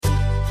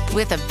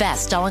With the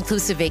best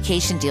all-inclusive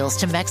vacation deals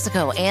to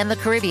Mexico and the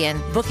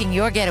Caribbean, booking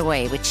your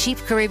getaway with Cheap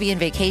Caribbean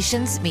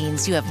Vacations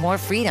means you have more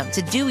freedom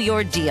to do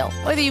your deal.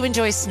 Whether you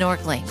enjoy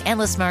snorkeling,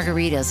 endless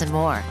margaritas, and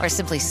more, or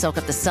simply soak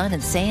up the sun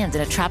and sand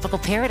in a tropical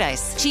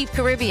paradise, Cheap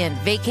Caribbean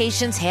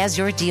Vacations has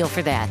your deal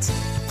for that.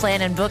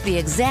 Plan and book the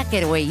exact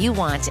getaway you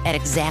want at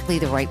exactly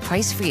the right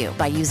price for you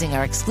by using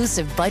our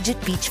exclusive Budget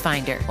Beach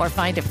Finder, or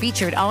find a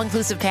featured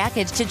all-inclusive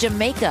package to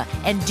Jamaica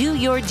and do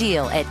your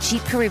deal at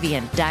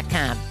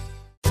cheapcaribbean.com.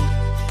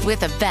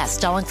 With the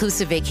best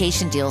all-inclusive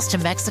vacation deals to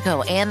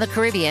Mexico and the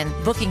Caribbean,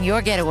 booking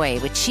your getaway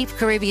with Cheap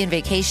Caribbean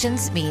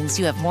Vacations means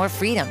you have more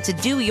freedom to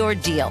do your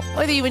deal.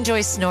 Whether you enjoy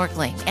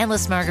snorkeling,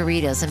 endless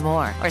margaritas, and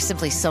more, or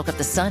simply soak up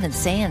the sun and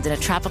sand in a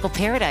tropical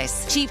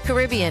paradise, Cheap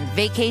Caribbean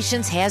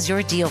Vacations has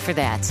your deal for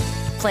that.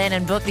 Plan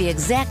and book the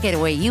exact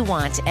getaway you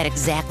want at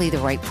exactly the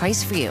right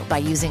price for you by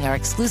using our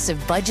exclusive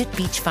Budget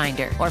Beach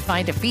Finder, or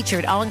find a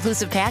featured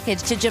all-inclusive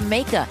package to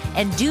Jamaica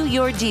and do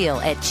your deal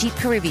at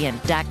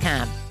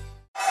cheapcaribbean.com.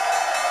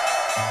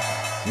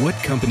 What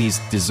companies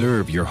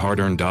deserve your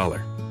hard-earned dollar?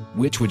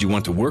 Which would you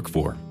want to work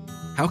for?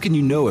 How can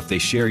you know if they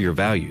share your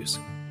values?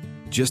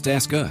 Just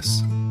ask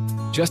us.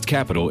 Just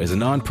Capital is a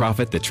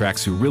nonprofit that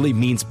tracks who really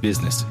means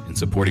business in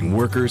supporting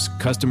workers,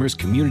 customers,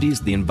 communities,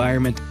 the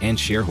environment, and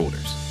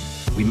shareholders.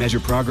 We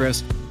measure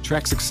progress,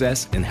 track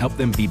success, and help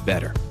them be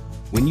better.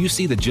 When you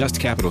see the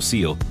Just Capital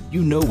seal,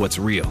 you know what's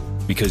real,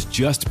 because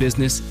just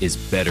business is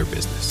better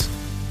business.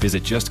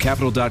 Visit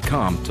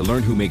justcapital.com to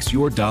learn who makes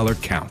your dollar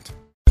count.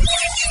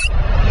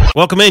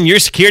 Welcome in, your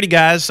security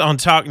guys on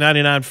Talk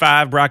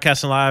 99.5,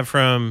 broadcasting live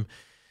from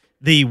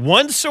the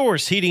One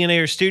Source Heating and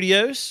Air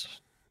Studios.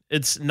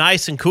 It's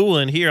nice and cool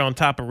in here on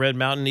top of Red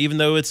Mountain, even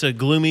though it's a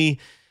gloomy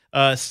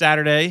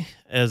Saturday,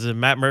 as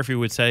Matt Murphy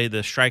would say,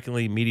 the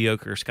strikingly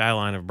mediocre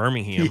skyline of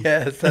Birmingham.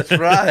 Yes, that's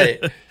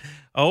right.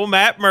 Oh,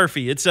 Matt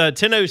Murphy. It's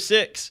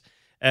 10:06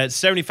 at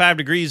 75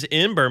 degrees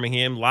in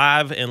Birmingham,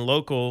 live and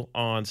local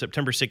on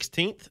September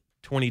 16th,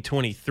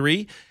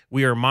 2023.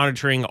 We are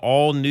monitoring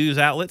all news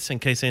outlets. In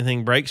case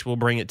anything breaks, we'll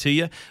bring it to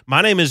you.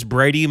 My name is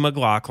Brady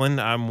McLaughlin.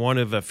 I'm one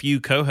of a few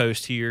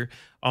co-hosts here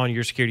on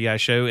Your Security Eye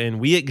Show,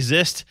 and we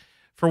exist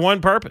for one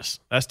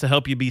purpose. That's to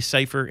help you be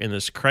safer in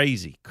this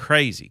crazy,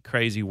 crazy,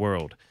 crazy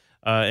world.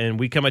 And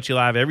we come at you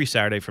live every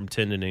Saturday from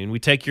 10 to noon. We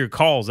take your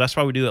calls. That's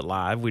why we do it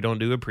live. We don't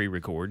do a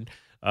pre-record.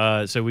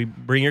 So we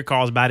bring your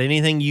calls about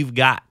anything you've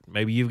got.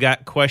 Maybe you've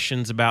got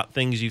questions about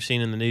things you've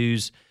seen in the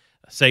news,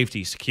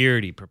 safety,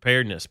 security,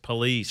 preparedness,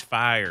 police,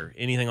 fire,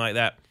 anything like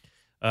that.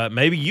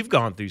 Maybe you've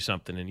gone through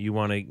something and you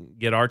want to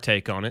get our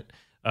take on it,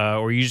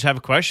 or you just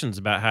have questions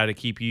about how to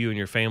keep you and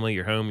your family,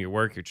 your home, your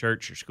work, your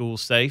church, your school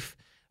safe.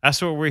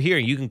 That's what we're here.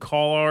 You can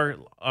call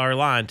our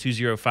line,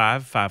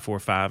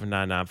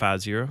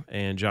 205-545-9950,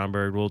 and John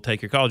Bird will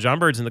take your call. John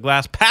Bird's in the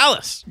Glass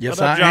Palace. Yes,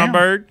 what up, John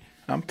Bird?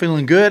 I'm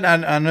feeling good.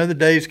 I know the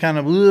day's kind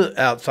of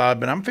outside,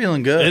 but I'm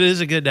feeling good. It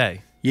is a good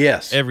day.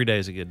 Yes. Every day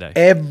is a good day.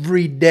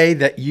 Every day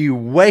that you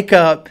wake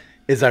up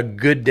is a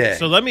good day.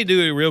 So let me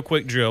do a real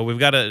quick drill. We've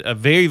got a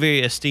very, very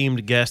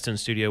esteemed guest in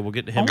studio. We'll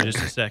get to him in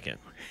just a second.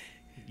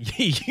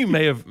 You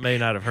may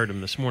not have heard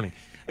him this morning.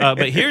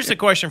 But here's the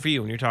question for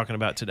you when you're talking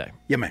about today.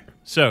 Yeah, man.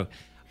 So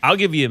I'll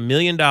give you $1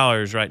 million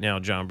right now,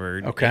 John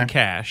Bird, okay, in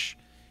cash.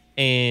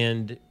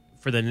 And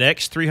for the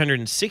next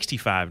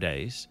 365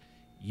 days,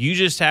 you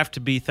just have to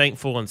be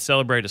thankful and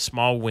celebrate a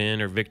small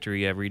win or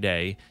victory every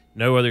day.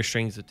 No other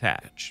strings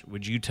attached.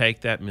 Would you take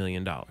that $1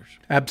 million?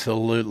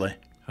 Absolutely.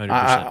 100%.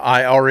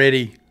 I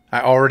already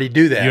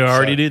do that. You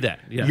already do that.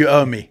 Yeah. You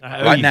owe me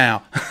right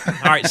now. All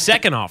right,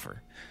 second offer.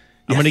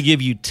 I'm going to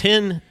give you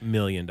 $10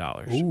 million.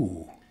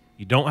 Ooh.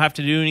 You don't have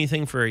to do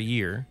anything for a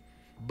year,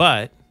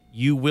 but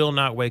you will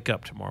not wake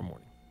up tomorrow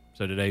morning.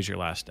 So today's your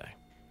last day.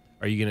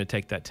 Are you going to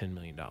take that $10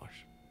 million?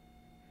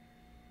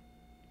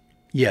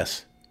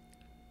 Yes.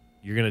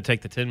 You're going to take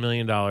the $10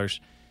 million,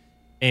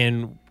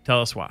 and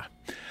tell us why.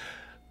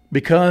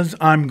 Because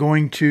I'm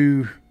going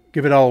to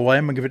give it all away.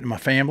 I'm going to give it to my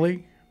family. I'm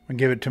going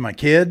to give it to my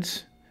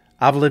kids.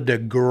 I've lived a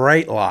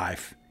great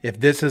life. If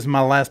this is my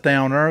last day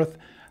on earth,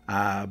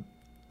 I'm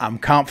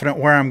confident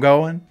where I'm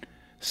going.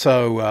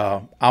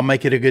 So I'll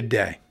make it a good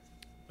day.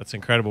 That's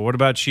incredible. What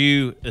about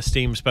you,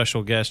 esteemed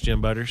special guest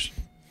Jim Butters?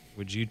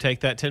 Would you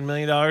take that $10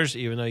 million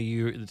even though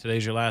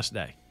today's your last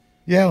day?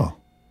 Yeah.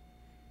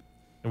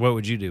 And what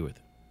would you do with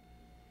it?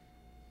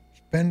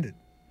 Spend it.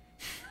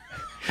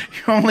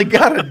 You only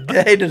got a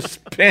day to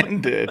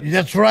spend it.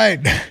 That's right.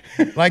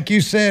 Like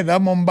you said,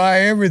 I'm going to buy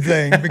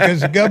everything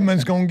because the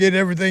government's going to get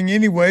everything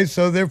anyway,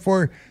 so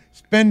therefore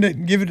spend it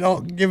and give it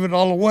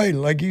all away,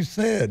 like you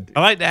said.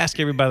 I like to ask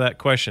everybody that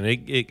question.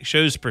 It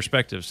shows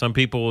perspective. Some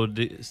people will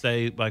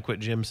say like what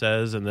Jim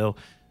says, and they'll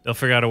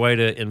figure out a way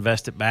to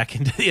invest it back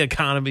into the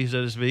economy,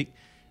 so to speak.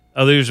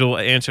 Others will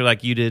answer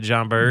like you did,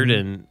 John Bird,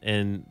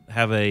 and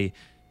have a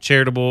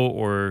charitable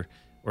or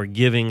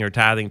giving or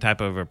tithing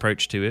type of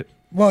approach to it.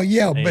 Well,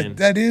 yeah, but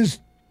that is,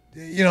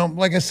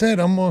 like I said,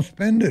 I'm going to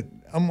spend it.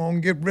 I'm going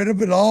to get rid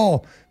of it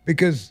all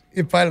because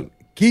if I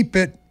keep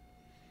it,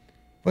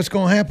 what's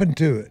going to happen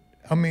to it?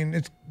 I mean,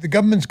 it's the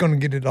government's going to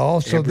get it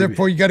all, so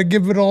therefore you got to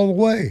give it all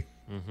away.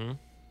 Mm-hmm.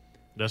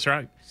 That's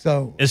right.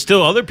 So, and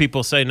still other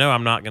people say, no,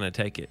 I'm not going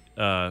to take it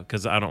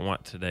because I don't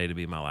want today to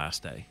be my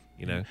last day.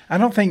 You know, I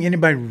don't think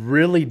anybody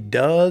really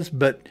does,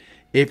 but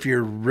if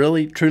you're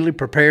really truly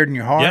prepared in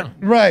your heart, yeah,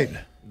 right.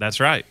 That's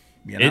right.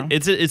 You know?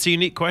 It's a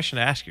unique question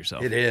to ask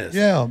yourself. It is.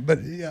 Yeah,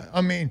 but yeah,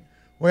 I mean,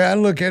 way I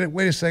look at it.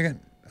 Wait a second.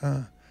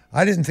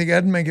 I didn't think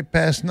I'd make it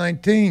past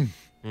 19.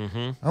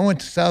 Mm-hmm. I went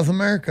to South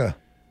America,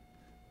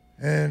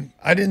 and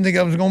I didn't think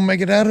I was going to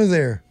make it out of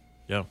there.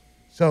 Yeah.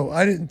 So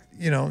I didn't.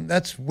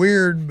 That's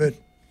weird, but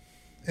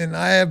and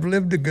I have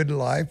lived a good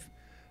life.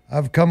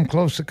 I've come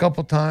close a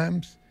couple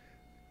times.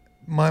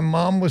 My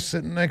mom was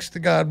sitting next to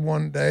God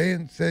one day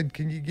and said,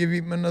 "Can you give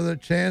him another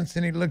chance?"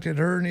 And he looked at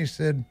her and he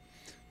said,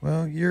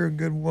 "Well, you're a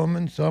good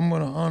woman, so I'm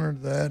going to honor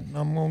that, and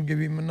I'm going to give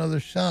him another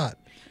shot."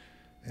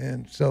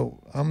 And so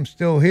I'm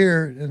still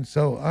here, and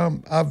so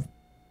I've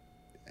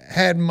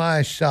had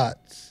my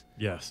shots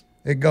Yes.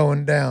 at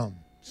going down.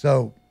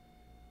 So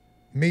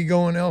me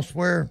going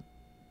elsewhere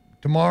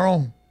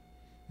tomorrow,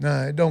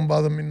 nah, it don't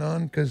bother me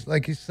none, because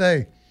like you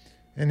say,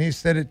 and he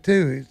said it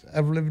too,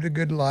 I've lived a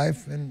good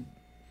life, and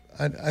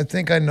I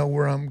think I know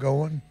where I'm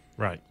going.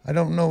 Right. I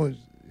don't know his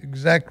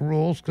exact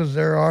rules, because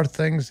there are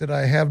things that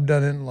I have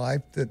done in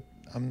life that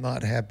I'm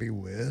not happy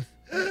with.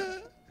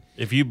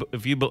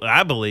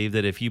 I believe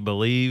that if you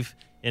believe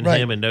in Right.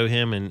 him and know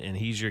him and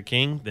he's your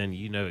king, then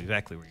you know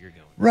exactly where you're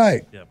going.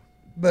 Right. Yep.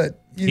 But,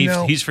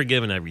 He's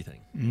forgiven everything.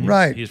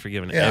 right. He's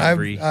forgiven Yeah,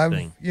 everything.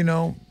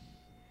 I've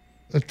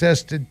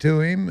attested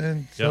to him,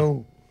 and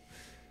so.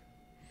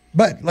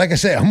 But like I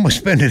say, I'm gonna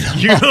spend it all.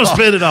 You're gonna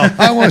spend it all.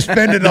 I want to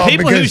spend it all.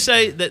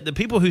 The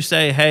people who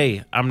say,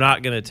 "Hey, I'm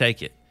not gonna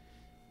take it,"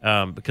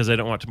 because they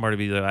don't want tomorrow to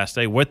be their last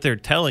day. What they're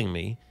telling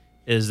me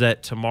is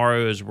that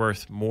tomorrow is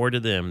worth more to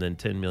them than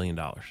 $10 million.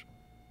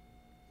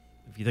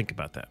 If you think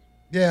about that.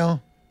 Yeah.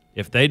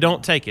 If they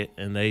don't take it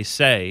and they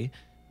say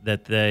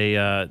that they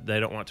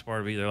don't want tomorrow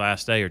to be their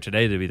last day or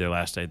today to be their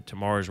last day,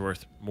 tomorrow is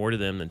worth more to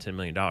them than $10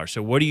 million.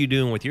 So what are you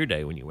doing with your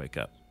day when you wake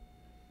up?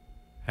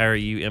 How are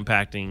you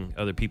impacting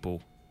other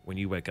people when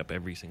you wake up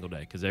every single day?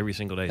 Because every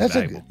single day is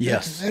valuable.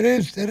 Yes. That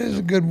is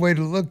a good way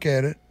to look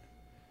at it.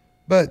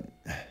 But,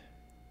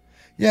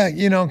 yeah,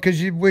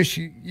 because you wish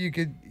you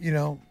could,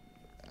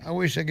 I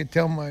wish I could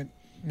tell my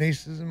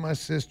nieces and my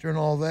sister and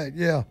all that,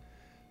 yeah,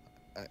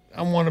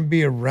 I want to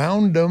be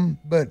around them,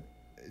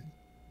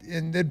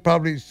 and they'd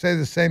probably say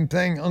the same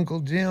thing. Uncle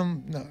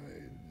Jim, no,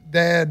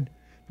 Dad,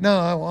 no,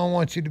 I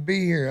want you to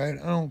be here.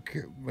 I don't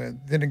care.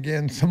 But then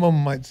again, some of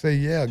them might say,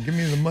 yeah, give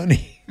me the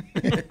money.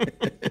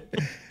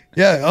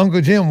 Yeah, Uncle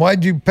Jim,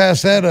 why'd you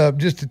pass that up?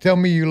 Just to tell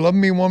me you love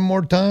me one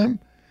more time?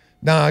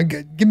 Nah,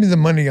 give me the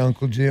money,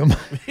 Uncle Jim.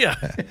 Yeah.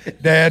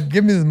 Dad,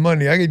 give me the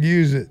money. I could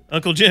use it.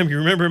 Uncle Jim, you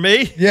remember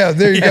me? Yeah,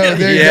 there you go.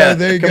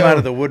 There you go. Come out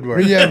of the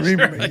woodwork. Yeah,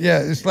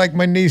 yeah. It's like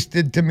my niece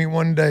did to me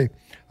one day.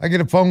 I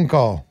get a phone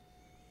call.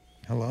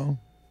 Hello?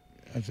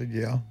 I said,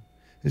 yeah.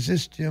 Is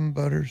this Jim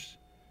Butters?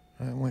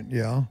 I went,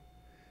 yeah.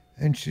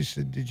 And she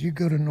said, did you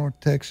go to North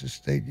Texas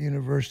State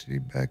University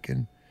back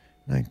in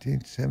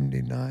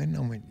 1979? I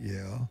went,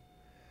 yeah.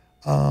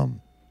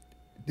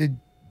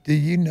 Do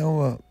you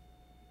know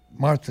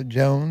Martha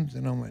Jones?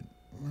 And I went,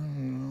 I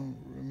don't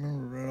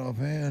remember right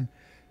offhand.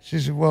 She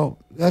said, well,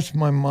 that's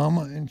my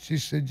mama. And she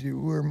said, you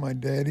were my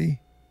daddy.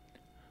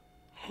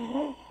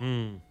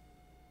 And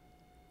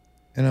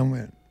I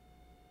went,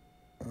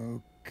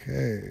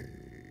 okay.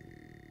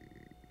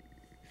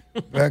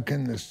 Back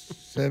in the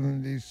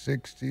 70s,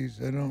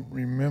 60s, I don't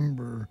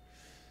remember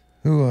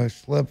who I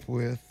slept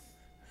with.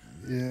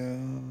 Yeah.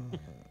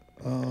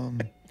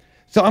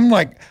 So I'm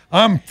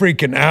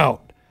freaking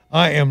out.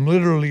 I am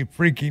literally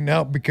freaking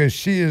out because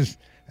she is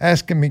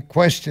asking me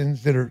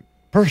questions that are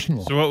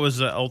personal. So what was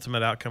the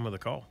ultimate outcome of the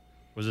call?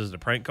 Was this a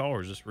prank call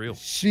or is this real?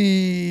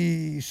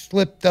 She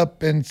slipped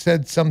up and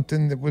said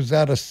something that was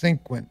out of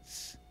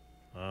sequence.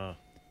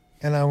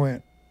 And I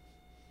went,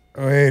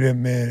 wait a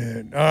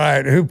minute. All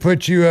right, who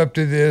put you up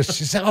to this?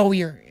 She said, oh,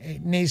 your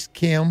niece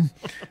Kim.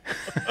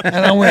 And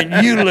I went,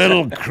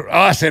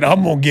 I said,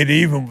 I'm going to get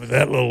even with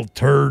that little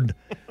turd.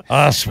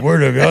 I swear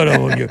to God,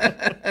 I'm going to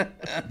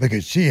get,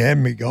 because she had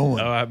me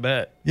going. Oh, I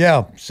bet.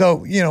 Yeah.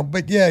 So,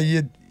 but yeah,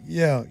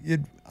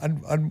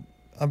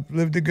 I've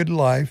lived a good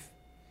life.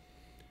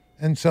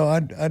 And so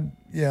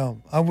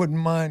I wouldn't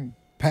mind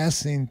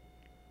passing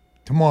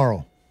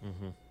tomorrow.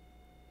 Mm-hmm.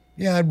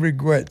 Yeah, I'd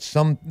regret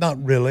some,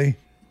 not really,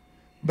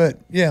 but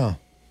yeah.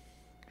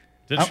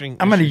 I'm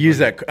going to use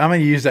that. I'm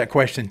going to use that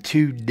question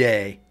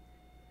today.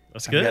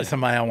 That's good. I've got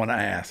somebody I want to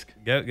ask.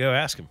 Go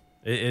ask him.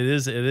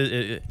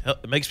 It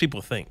makes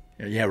people think.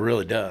 Yeah, it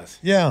really does.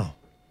 Yeah.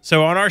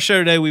 So on our show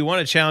today, we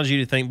want to challenge you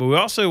to think, but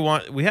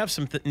we have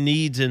some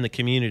needs in the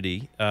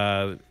community.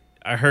 I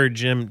heard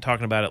Jim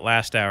talking about it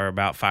last hour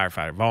about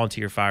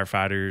volunteer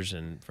firefighters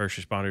and first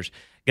responders.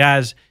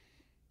 Guys,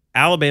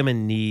 Alabama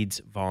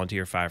needs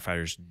volunteer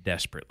firefighters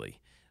desperately.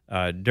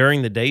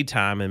 During the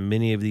daytime in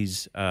many of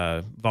these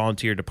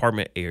volunteer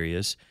department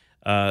areas,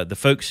 the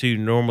folks who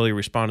normally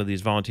respond to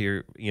these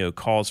volunteer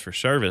calls for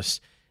service,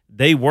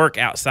 they work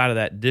outside of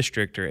that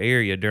district or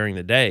area during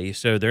the day,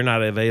 so they're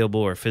not available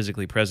or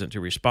physically present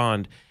to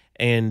respond.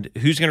 And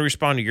who's going to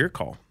respond to your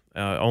call?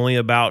 Only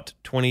about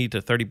 20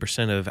 to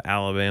 30% of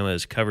Alabama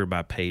is covered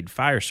by paid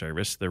fire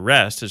service. The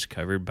rest is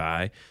covered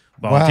by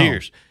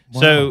volunteers.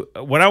 Wow. So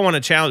what I want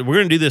to challenge, we're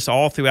going to do this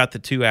all throughout the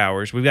 2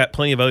 hours. We've got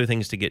plenty of other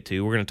things to get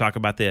to. We're going to talk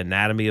about the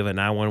anatomy of a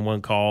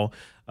 911 call.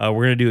 We're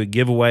going to do a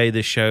giveaway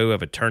this show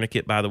of a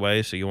tourniquet, by the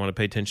way, so you want to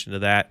pay attention to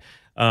that.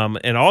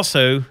 And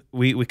also,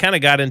 we kind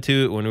of got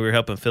into it when we were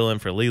helping fill in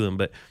for Leland,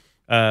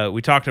 but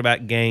we talked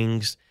about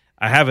gangs.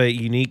 I have a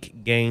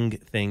unique gang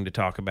thing to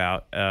talk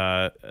about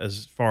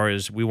as far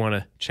as we want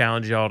to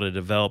challenge y'all to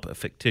develop a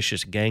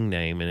fictitious gang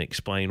name and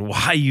explain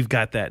why you've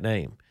got that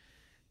name.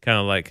 Kind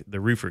of like the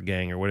Roofer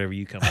Gang or whatever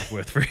you come up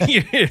with for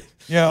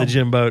the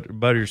Jim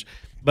Butters.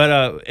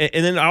 But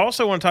and then I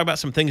also want to talk about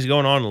some things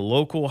going on in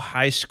local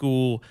high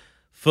school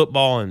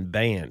football and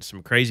band.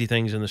 Some crazy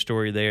things in the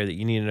story there that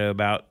you need to know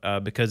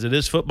about because it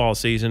is football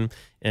season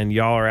and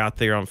y'all are out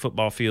there on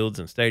football fields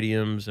and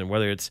stadiums, and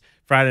whether it's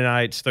Friday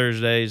nights,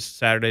 Thursdays,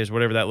 Saturdays,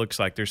 whatever that looks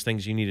like, there's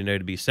things you need to know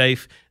to be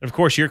safe. And, of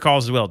course, your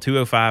calls as well,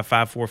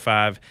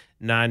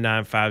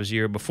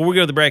 205-545-9950. Before we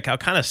go to the break, I'll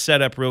kind of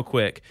set up real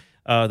quick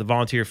the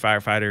volunteer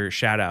firefighter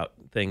shout-out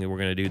thing that we're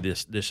going to do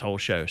this whole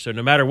show. So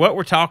no matter what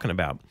we're talking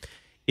about,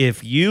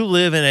 if you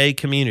live in a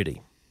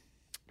community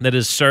that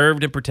is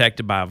served and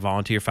protected by a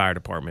volunteer fire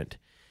department,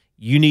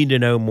 you need to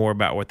know more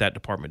about what that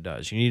department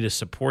does. You need to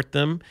support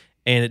them,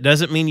 and it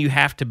doesn't mean you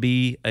have to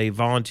be a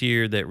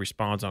volunteer that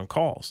responds on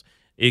calls.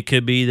 It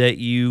could be that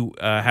you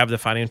have the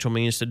financial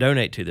means to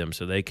donate to them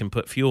so they can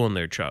put fuel in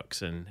their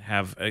trucks and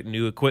have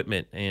new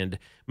equipment. And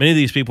many of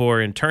these people are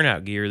in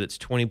turnout gear that's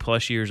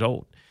 20-plus years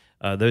old.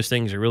 Those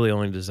things are really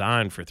only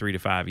designed for 3 to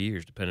 5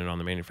 years, depending on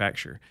the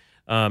manufacturer.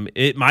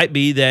 It might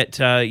be that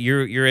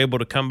you're able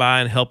to come by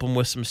and help them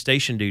with some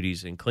station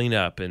duties and clean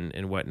up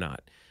and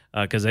whatnot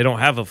because they don't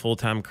have a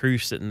full-time crew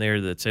sitting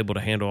there that's able to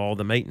handle all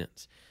the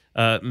maintenance.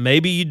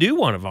 Maybe you do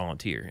want to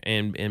volunteer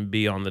and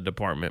be on the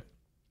department.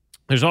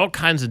 There's all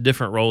kinds of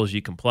different roles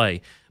you can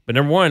play. But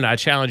number one, I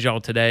challenge y'all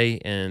today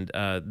and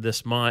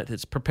this month.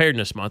 It's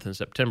Preparedness Month in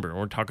September. And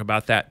we're going to talk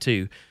about that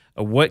too.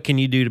 What can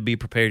you do to be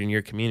prepared in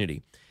your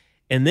community?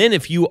 And then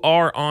if you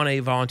are on a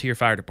volunteer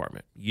fire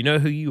department, you know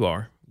who you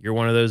are. You're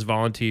one of those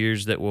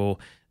volunteers that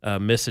will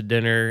miss a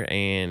dinner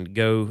and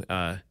go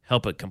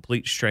help a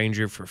complete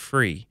stranger for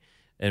free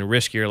and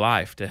risk your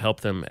life to help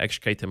them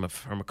extricate them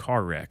from a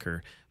car wreck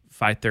or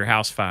fight their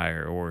house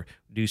fire or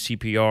do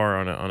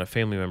CPR on a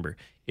family member.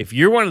 If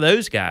you're one of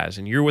those guys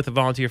and you're with a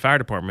volunteer fire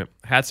department,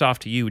 hats off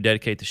to you. We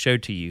dedicate the show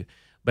to you.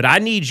 But I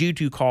need you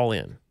to call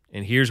in,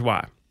 and here's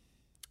why.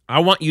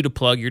 I want you to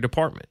plug your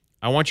department.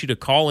 I want you to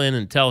call in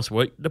and tell us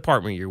what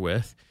department you're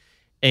with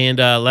and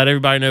let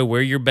everybody know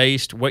where you're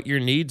based, what your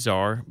needs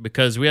are,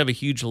 because we have a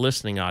huge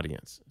listening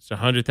audience. It's a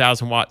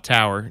 100,000-watt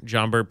tower.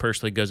 John Bird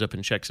personally goes up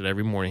and checks it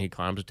every morning. He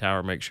climbs the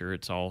tower, makes sure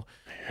it's all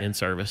in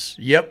service.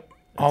 Yep.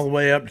 All the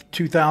way up to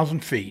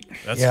 2,000 feet.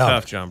 That's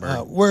tough, John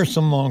Bird. Wear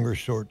some longer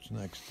shorts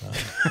next time.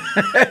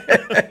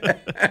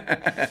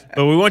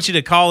 But we want you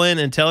to call in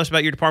and tell us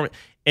about your department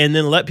and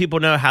then let people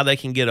know how they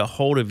can get a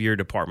hold of your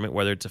department,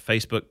 whether it's a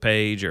Facebook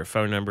page or a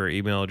phone number, or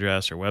email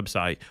address, or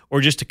website,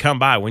 or just to come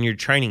by when your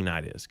training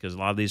night is, because a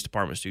lot of these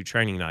departments do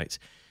training nights,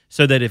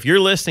 so that if you're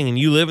listening and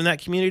you live in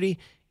that community,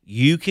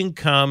 you can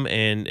come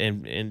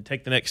and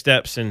take the next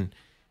steps and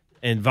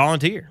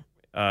volunteer.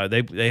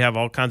 They have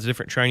all kinds of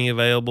different training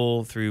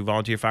available through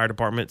volunteer fire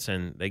departments,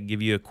 and they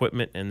give you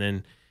equipment, and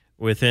then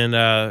within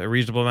a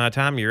reasonable amount of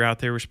time, you're out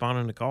there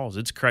responding to calls.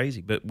 It's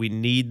crazy, but we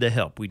need the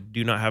help. We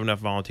do not have enough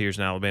volunteers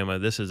in Alabama.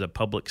 This is a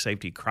public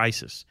safety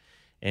crisis,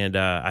 and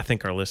I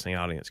think our listening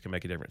audience can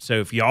make a difference. So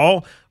if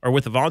y'all are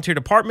with the volunteer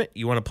department,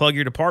 you want to plug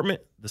your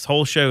department, this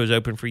whole show is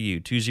open for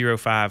you,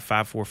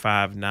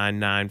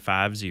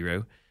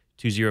 205-545-9950,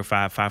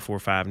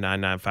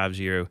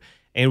 205-545-9950.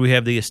 And we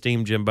have the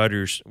esteemed Jim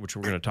Butters, which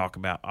we're going to talk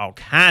about all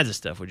kinds of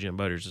stuff with Jim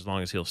Butters as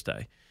long as he'll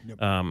stay.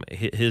 Yep.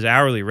 His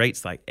hourly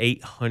rate's like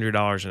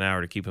 $800 an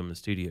hour to keep him in the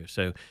studio.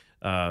 So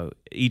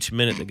each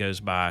minute that goes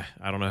by,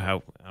 I don't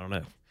know.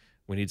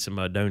 We need some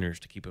donors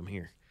to keep him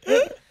here.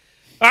 All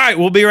right,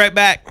 we'll be right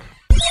back.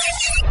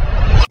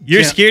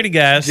 You're security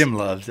guys. Jim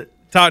loves it.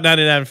 Talk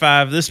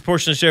 99.5. This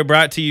portion of the show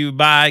brought to you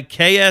by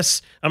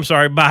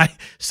by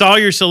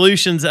Sawyer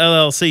Solutions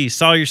LLC.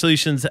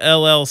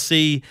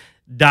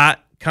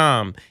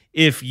 SawyerSolutionsLLC.com.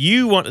 If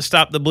you want to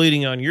stop the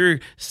bleeding on your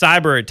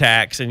cyber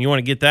attacks and you want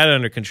to get that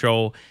under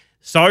control,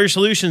 Sawyer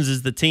Solutions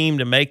is the team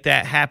to make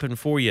that happen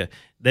for you.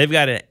 They've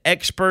got an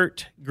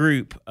expert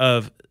group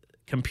of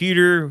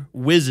computer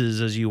whizzes,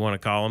 as you want to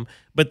call them,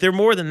 but they're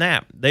more than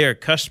that. They are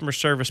customer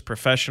service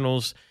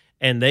professionals,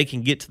 and they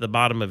can get to the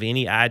bottom of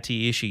any IT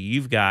issue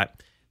you've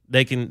got.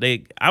 I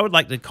would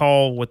like to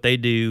call what they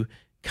do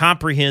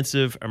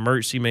comprehensive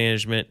emergency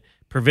management,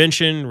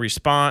 prevention,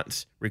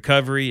 response,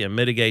 recovery, and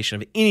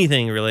mitigation of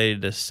anything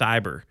related to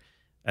cyber.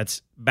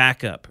 That's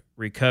backup,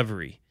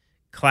 recovery,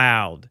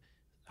 cloud,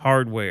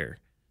 hardware,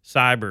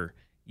 cyber,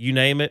 you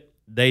name it.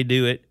 They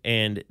do it,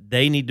 and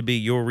they need to be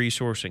your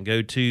resource and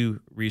go-to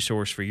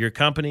resource for your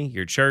company,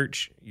 your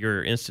church,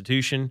 your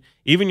institution,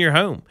 even your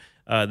home.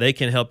 They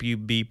can help you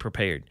be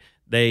prepared.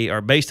 They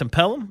are based in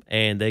Pelham,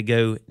 and they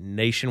go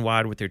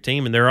nationwide with their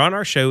team. And they're on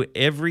our show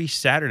every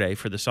Saturday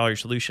for the Sawyer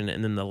Solution,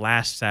 and then the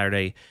last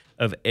Saturday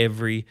of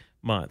every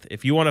month.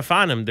 If you want to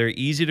find them, they're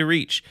easy to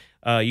reach.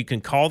 You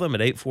can call them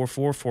at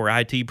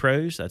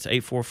 844-4IT-PROS. That's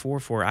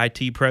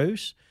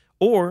 844-4IT-PROS.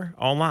 Or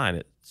online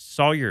at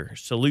Sawyer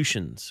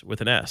Solutions with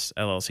an S,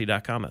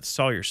 LLC.com. That's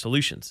Sawyer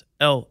Solutions,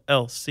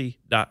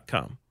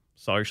 LLC.com.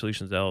 Sawyer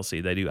Solutions,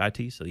 LLC. They do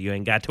IT, so you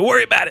ain't got to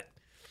worry about it.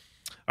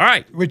 All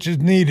right. Which is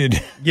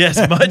needed. Yes,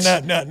 much.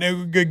 not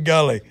no good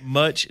golly.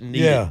 Much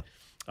needed. Yeah.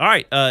 All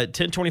right,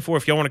 1024,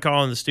 if y'all want to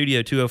call in the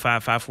studio,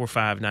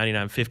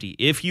 205-545-9950.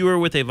 If you are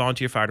with a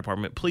volunteer fire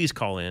department, please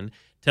call in.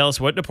 Tell us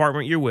what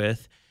department you're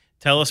with.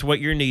 Tell us what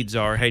your needs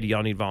are. Hey, do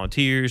y'all need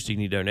volunteers? Do you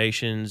need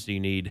donations? Do you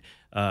need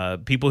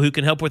people who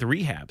can help with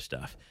rehab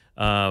stuff?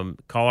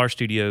 Call our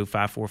studio,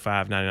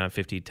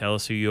 545-9950. Tell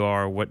us who you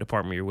are, what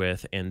department you're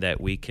with, and that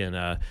we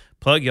can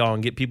plug y'all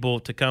and get people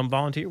to come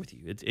volunteer with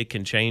you. It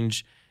can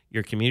change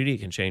your community. It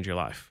can change your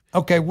life.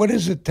 Okay, what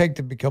does it take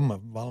to become a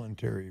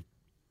voluntary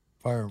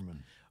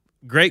fireman?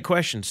 Great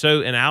question.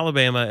 So in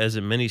Alabama, as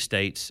in many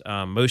states,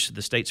 most of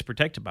the states are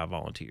protected by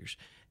volunteers.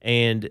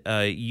 And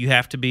you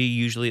have to be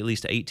usually at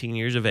least 18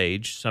 years of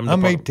age.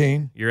 I'm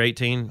 18. You're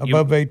 18?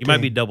 Above 18. You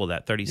might be double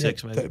that,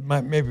 36 maybe.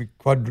 Maybe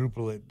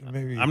quadruple it.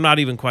 Maybe. I'm not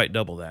even quite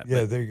double that.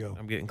 Yeah, there you go.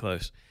 I'm getting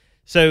close.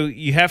 So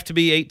you have to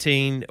be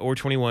 18 or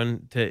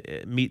 21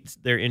 to meet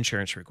their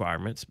insurance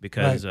requirements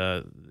because,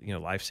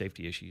 life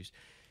safety issues.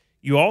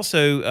 You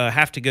also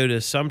have to go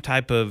to some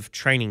type of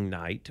training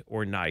night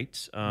or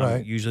nights. Right.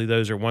 Usually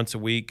those are once a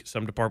week.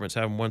 Some departments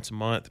have them once a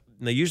month.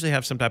 And they usually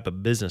have some type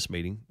of business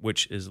meeting,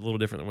 which is a little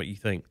different than what you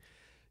think.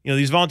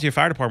 These volunteer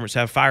fire departments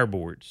have fire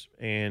boards.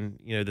 And,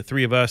 the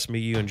three of us, me,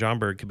 you, and John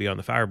Berg, could be on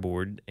the fire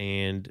board.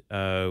 And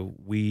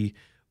we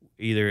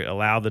either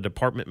allow the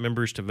department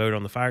members to vote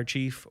on the fire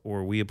chief,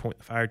 or we appoint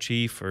the fire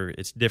chief, or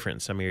it's different in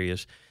some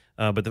areas.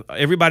 But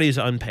everybody is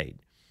unpaid.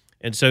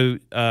 And so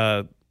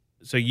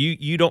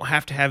you don't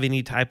have to have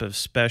any type of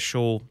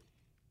special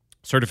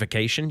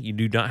certification. You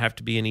do not have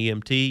to be an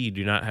EMT. You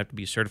do not have to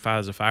be certified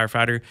as a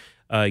firefighter.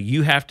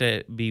 You have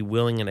to be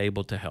willing and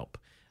able to help.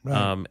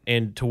 Right.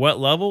 And to what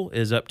level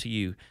is up to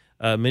you.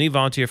 Many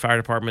volunteer fire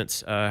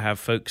departments have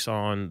folks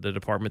on the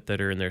department that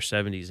are in their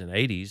 70s and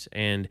 80s,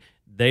 and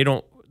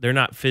they're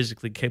not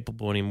physically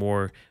capable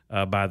anymore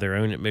by their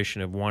own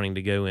admission of wanting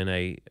to go in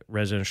a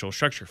residential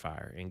structure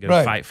fire and go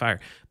fight fire.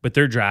 But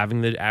they're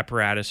driving the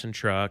apparatus and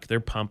truck. They're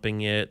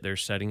pumping it. They're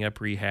setting up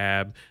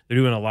rehab. They're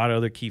doing a lot of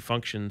other key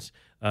functions,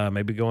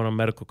 maybe going on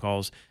medical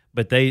calls.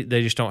 But they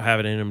just don't have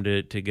it in them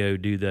to go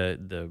do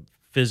the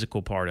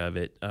physical part of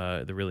it,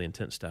 the really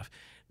intense stuff.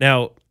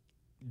 Now,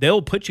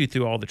 they'll put you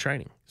through all the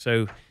training.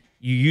 So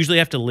you usually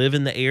have to live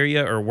in the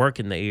area or work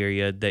in the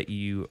area that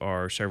you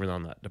are serving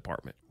on that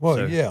department. Well,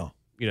 so, yeah.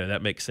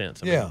 That makes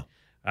sense. I mean,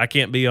 I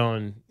can't be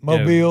on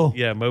Mobile.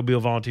 Mobile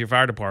Volunteer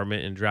Fire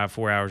Department and drive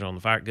 4 hours on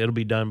the fire. It'll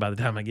be done by the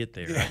time I get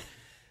there. Yeah. Right?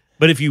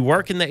 But if you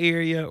work in the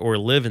area or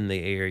live in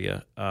the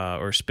area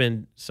or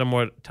spend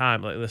somewhat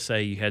time, like let's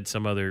say you had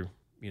some other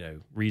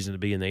reason to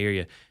be in the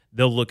area,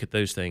 they'll look at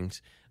those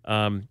things.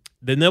 Then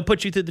they'll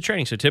put you through the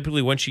training. So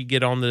typically once you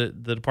get on the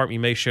department, you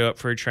may show up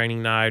for a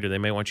training night, or they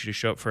may want you to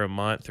show up for a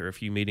month or a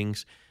few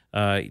meetings.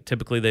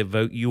 Typically they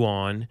vote you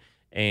on,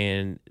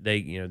 and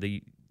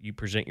you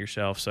present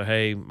yourself. So,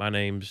 hey, my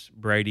name's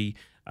Brady.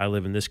 I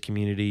live in this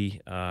community.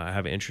 I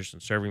have an interest in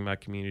serving my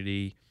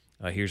community.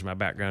 Here's my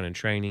background and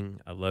training.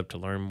 I'd love to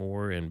learn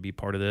more and be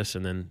part of this.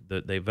 And then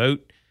they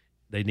vote.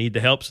 They need the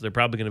help, so they're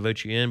probably going to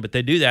vote you in. But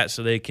they do that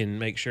so they can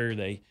make sure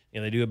they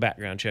do a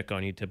background check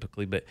on you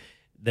typically. But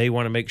they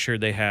want to make sure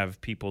they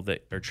have people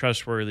that are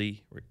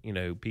trustworthy,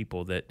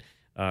 people that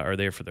are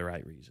there for the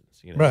right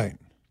reasons. Right.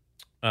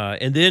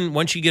 And then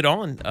once you get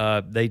on,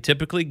 they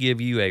typically give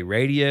you a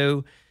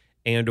radio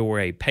and or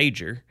a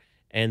pager,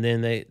 and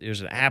then there's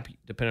an app,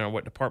 depending on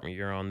what department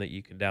you're on, that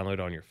you can download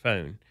on your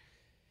phone.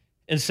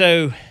 And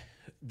so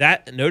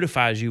that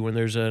notifies you when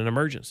there's an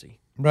emergency.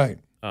 Right.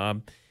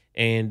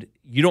 And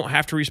you don't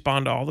have to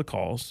respond to all the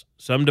calls.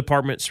 Some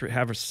departments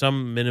have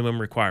some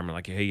minimum requirement,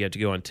 like, hey, you have to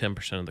go on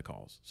 10% of the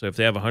calls. So if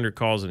they have 100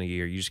 calls in a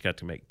year, you just got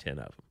to make 10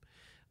 of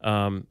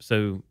them.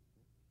 So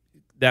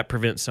that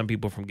prevents some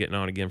people from getting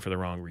on again for the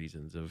wrong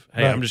reasons of,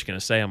 hey, I'm just going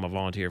to say I'm a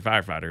volunteer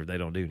firefighter if they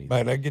don't do anything.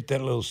 Right, I get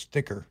that little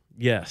sticker.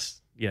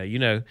 Yes. Yeah,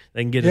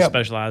 they can get a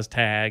specialized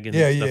tag and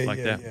stuff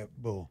like that. Yeah,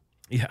 bull.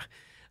 Yeah.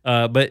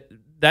 But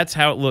that's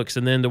how it looks.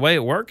 And then the way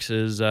it works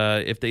is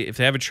if they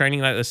have a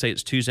training night, let's say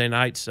it's Tuesday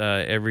nights,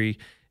 every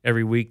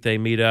week they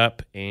meet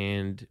up,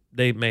 and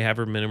they may have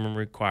a minimum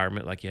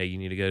requirement, like, you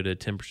need to go to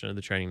 10% of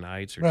the training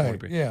nights or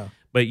 20%. Yeah.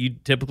 But you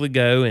typically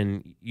go,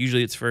 and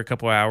usually it's for a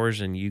couple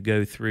hours, and you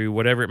go through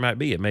whatever it might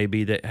be. It may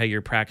be that, hey,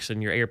 you're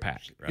practicing your air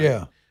pack, right?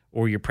 Yeah.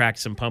 Or you're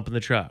practicing pumping the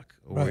truck,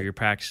 or you're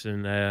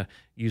practicing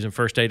using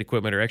first aid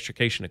equipment or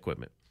extrication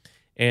equipment.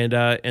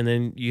 And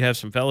then you have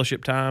some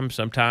fellowship time.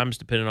 Sometimes,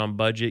 depending on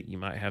budget, you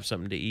might have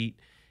something to eat.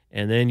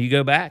 And then you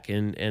go back,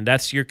 and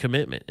that's your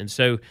commitment. And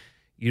so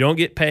you don't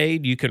get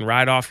paid. You can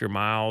write off your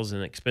miles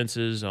and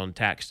expenses on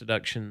tax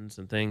deductions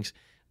and things.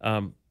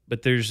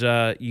 But there's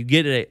you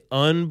get an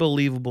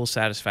unbelievable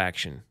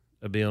satisfaction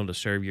of being able to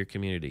serve your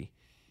community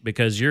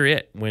because you're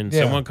it. When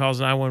someone calls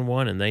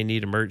 911 and they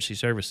need emergency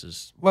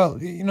services. Well,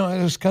 it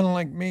was kind of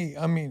like me.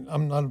 I mean,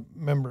 I'm not a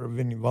member of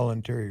any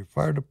voluntary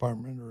fire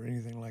department or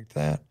anything like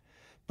that,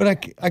 but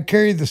I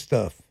carry the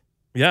stuff.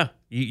 Yeah,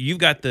 you've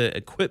got the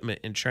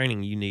equipment and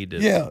training you need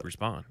to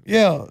respond.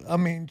 Yeah, I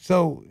mean,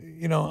 so,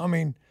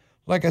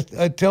 like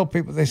I tell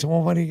people, they say,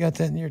 well, why do you got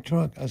that in your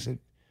truck? I said,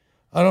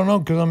 I don't know,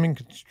 because I'm in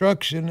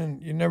construction,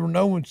 and you never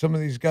know when some of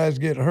these guys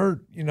get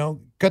hurt,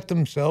 cut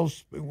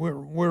themselves.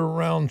 We're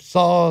around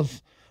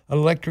saws,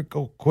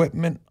 electrical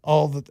equipment,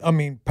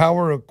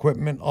 power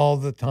equipment all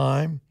the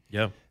time.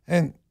 Yeah.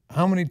 And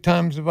how many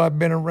times have I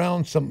been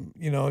around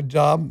a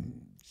job,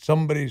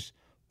 somebody's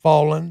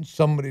fallen,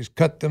 somebody's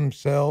cut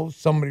themselves,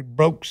 somebody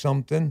broke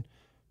something,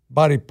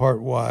 body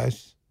part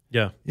wise.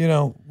 Yeah.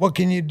 What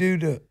can you do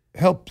to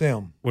help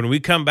them? When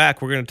we come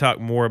back, we're going to talk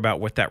more about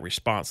what that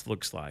response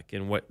looks like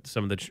and what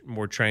some of the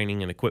more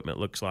training and equipment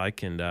looks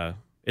like. And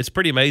it's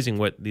pretty amazing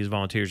what these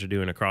volunteers are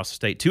doing across the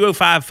state.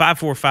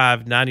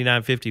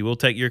 205-545-9950. We'll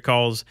take your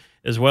calls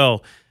as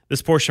well.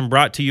 This portion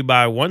brought to you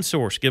by One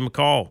Source. Give them a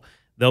call.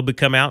 They'll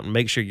come out and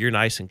make sure you're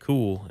nice and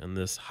cool in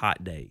this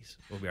hot days.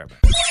 We'll be right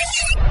back.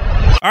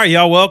 All right,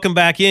 y'all, welcome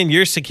back in.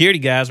 Your security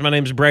guys. My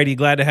name is Brady.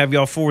 Glad to have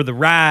y'all for the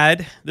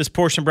ride. This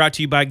portion brought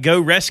to you by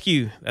Go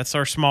Rescue. That's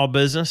our small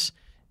business.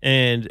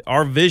 And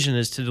our vision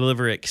is to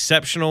deliver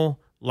exceptional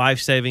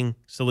life-saving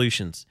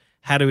solutions.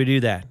 How do we do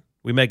that?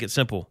 We make it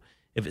simple.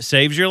 If it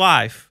saves your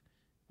life,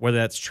 whether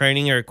that's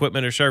training or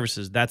equipment or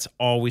services, that's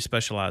all we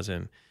specialize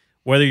in.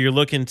 Whether you're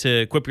looking to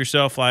equip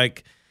yourself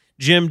like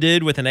Jim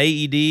did with an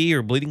AED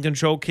or bleeding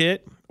control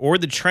kit, or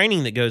the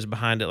training that goes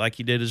behind it like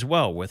you did as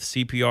well with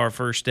CPR,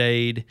 first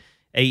aid,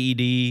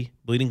 AED,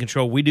 bleeding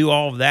control, we do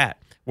all of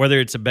that. Whether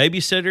it's a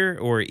babysitter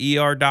or an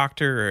ER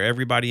doctor or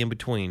everybody in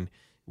between,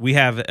 we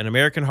have an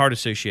American Heart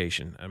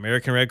Association,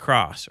 American Red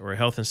Cross, or a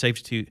Health and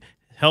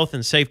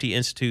Safety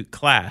Institute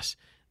class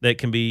that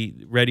can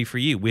be ready for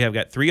you. We have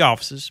got 3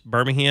 offices,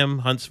 Birmingham,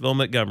 Huntsville,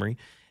 Montgomery,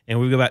 and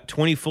we've got about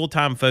 20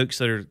 full-time folks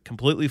that are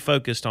completely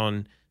focused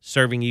on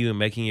serving you and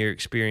making your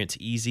experience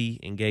easy,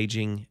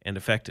 engaging, and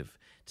effective.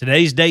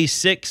 Today's day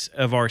 6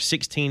 of our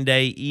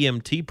 16-day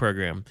EMT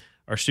program.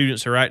 Our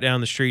students are right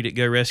down the street at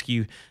Go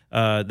Rescue.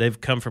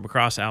 They've come from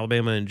across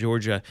Alabama and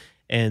Georgia.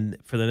 And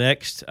for the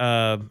next,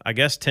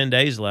 10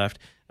 days left,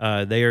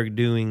 they are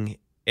doing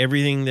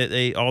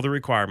everything all the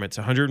requirements,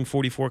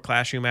 144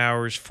 classroom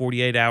hours,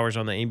 48 hours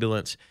on the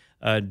ambulance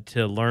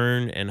to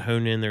learn and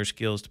hone in their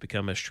skills to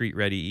become a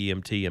street-ready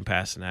EMT and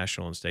pass the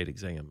national and state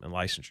exam and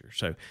licensure.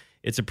 So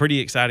it's a pretty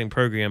exciting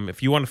program.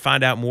 If you want to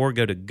find out more,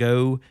 go to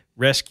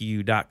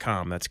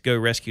gorescue.com. That's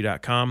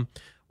gorescue.com.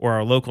 Or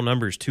our local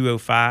number is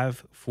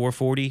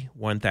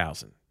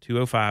 205-440-1000.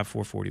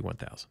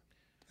 205-440-1000.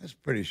 That's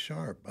pretty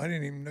sharp. I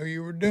didn't even know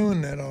you were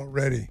doing that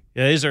already.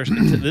 Yeah,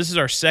 this is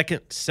our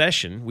second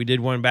session. We did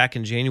one back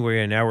in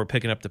January, and now we're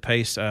picking up the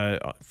pace.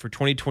 For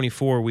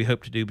 2024, we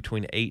hope to do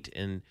between 8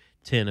 and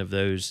 10 of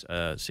those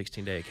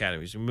 16-day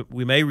academies.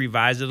 We may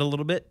revise it a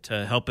little bit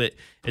to help it.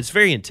 It's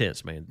very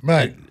intense, man.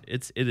 Right.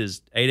 It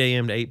is 8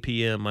 a.m. to 8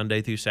 p.m.,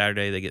 Monday through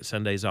Saturday. They get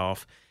Sundays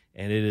off,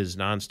 and it is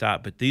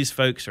nonstop. But these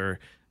folks are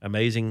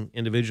amazing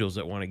individuals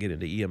that want to get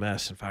into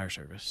EMS and fire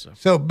service.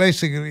 So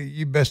basically,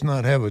 you best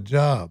not have a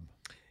job.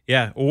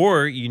 Yeah,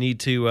 or you need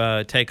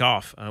to take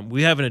off.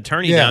 We have an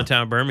attorney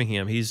downtown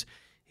Birmingham. He's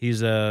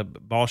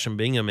Balsham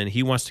Bingham, and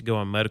he wants to go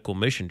on medical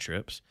mission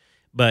trips,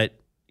 but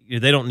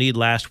they don't need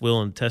last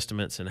will and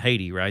testaments in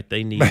Haiti, right?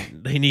 They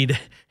need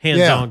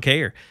hands-on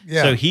care.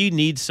 Yeah. So he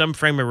needs some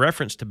frame of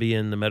reference to be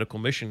in the medical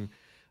mission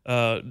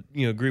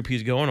group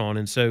he's going on,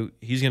 and so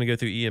he's going to go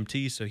through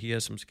EMT, so he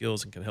has some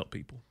skills and can help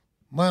people.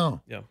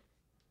 Wow. Yeah.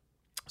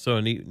 So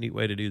a neat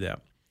way to do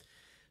that.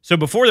 So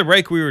before the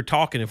break, we were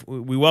talking, if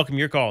we welcome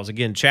your calls.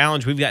 Again,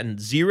 challenge, we've gotten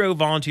 0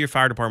 volunteer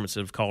fire departments that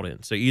have called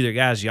in. So either,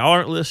 guys, y'all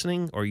aren't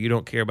listening or you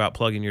don't care about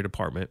plugging your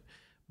department,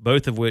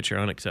 both of which are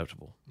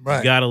unacceptable. Right.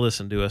 You got to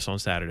listen to us on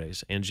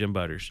Saturdays and Jim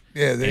Butters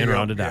and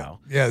Rhonda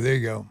Dial. Yeah, there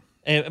you go.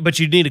 But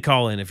you need to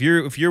call in. If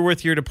you're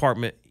with your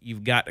department,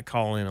 you've got to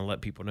call in and let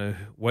people know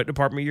what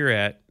department you're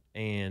at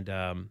and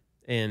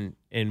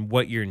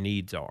what your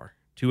needs are.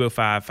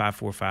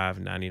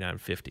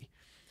 205-545-9950.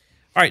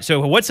 All right, so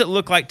what's it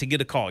look like to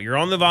get a call? You're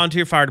on the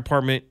volunteer fire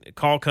department, a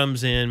call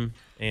comes in,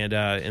 and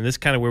this is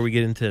kind of where we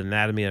get into the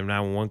anatomy of a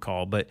 911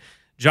 call. But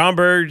John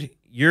Bird,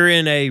 you're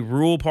in a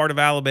rural part of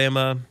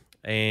Alabama,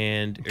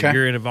 and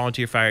you're in a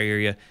volunteer fire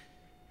area.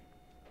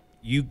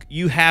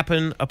 You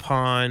happen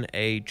upon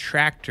a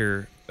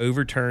tractor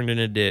overturned in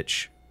a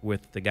ditch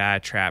with the guy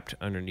trapped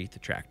underneath the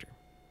tractor,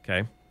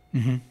 okay?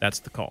 Mm-hmm. That's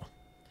the call.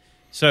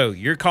 So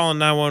you're calling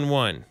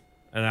 911,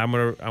 and I'm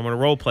gonna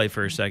role play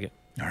for a second.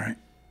 All right.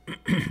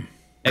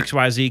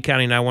 XYZ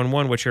County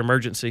 911, what's your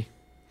emergency?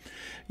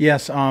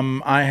 Yes,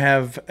 I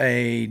have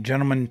a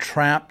gentleman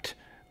trapped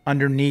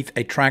underneath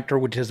a tractor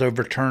which is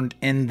overturned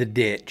in the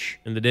ditch.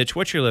 In the ditch.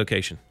 What's your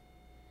location?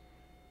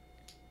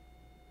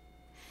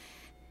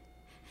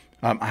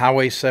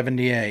 Highway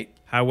 78.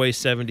 Highway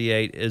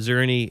 78. Is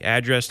there any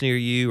address near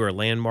you or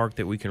landmark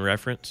that we can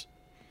reference?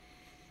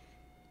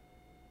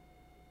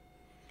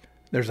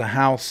 There's a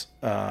house.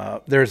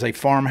 There's a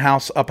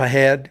farmhouse up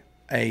ahead,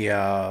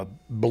 a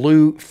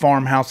blue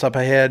farmhouse up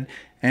ahead,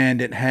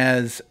 and it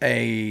has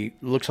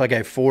looks like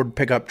a Ford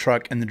pickup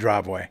truck in the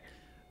driveway.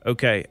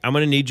 Okay, I'm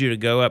going to need you to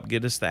go up,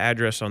 get us the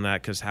address on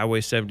that, because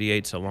Highway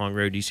 78 is a long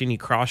road. Do you see any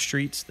cross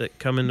streets that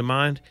come into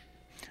mind?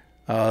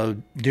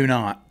 Do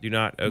not. Do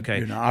not?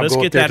 Okay. Do not. Let's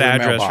go get up there that to the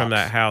address mailbox. from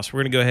that house.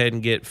 We're going to go ahead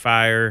and get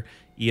fire,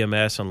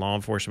 EMS, and law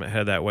enforcement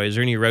headed that way. Is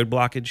there any road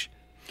blockage?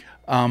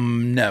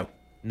 No.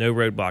 No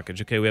road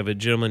blockage. Okay, we have a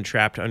gentleman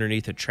trapped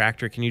underneath a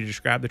tractor. Can you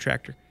describe the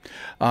tractor?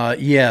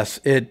 Yes,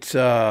 it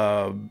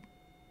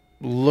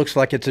looks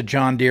like it's a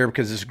John Deere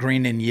because it's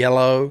green and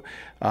yellow.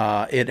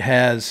 It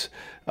has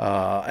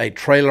a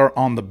trailer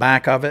on the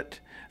back of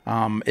it.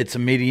 It's a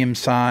medium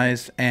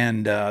size,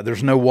 and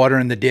there's no water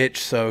in the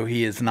ditch, so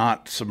he is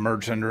not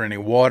submerged under any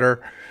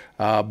water.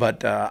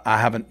 But I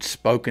haven't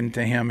spoken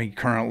to him. He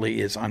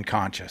currently is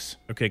unconscious.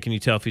 Okay, can you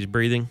tell if he's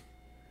breathing?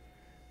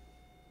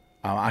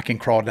 I can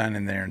crawl down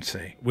in there and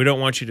see. We don't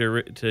want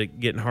you to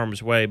get in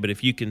harm's way, but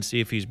if you can see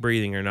if he's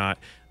breathing or not.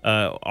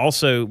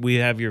 Also, we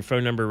have your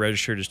phone number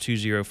registered as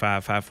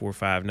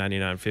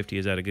 205-545-9950.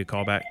 Is that a good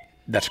callback?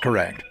 That's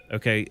correct.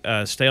 Okay,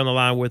 stay on the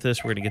line with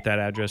us. We're going to get that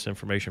address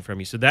information from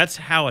you. So that's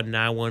how a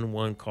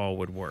 911 call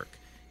would work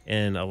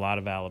in a lot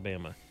of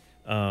Alabama.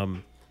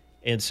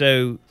 And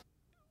so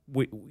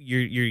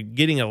you're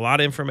getting a lot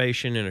of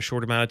information in a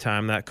short amount of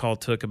time. That call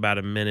took about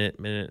a minute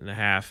and a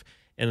half.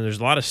 And there's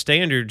a lot of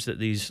standards that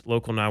these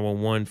local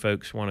 911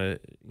 folks want to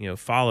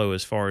follow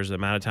as far as the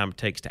amount of time it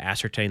takes to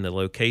ascertain the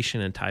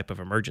location and type of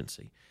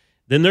emergency.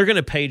 Then they're going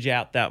to page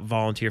out that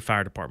volunteer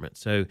fire department.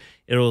 So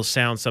it'll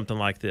sound something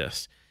like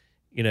this.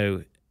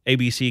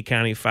 ABC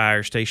County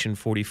Fire Station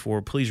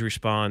 44, please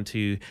respond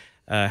to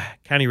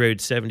County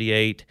Road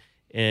 78,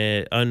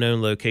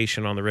 unknown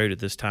location on the road at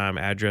this time.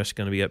 Address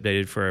going to be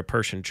updated for a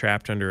person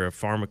trapped under a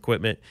farm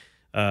equipment.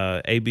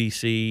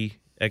 ABC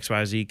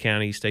XYZ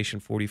County Station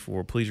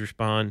 44, please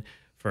respond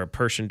for a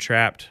person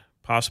trapped,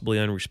 possibly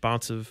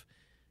unresponsive,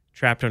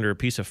 trapped under a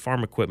piece of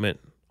farm equipment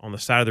on the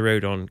side of the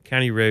road on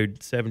County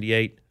Road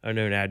 78,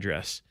 unknown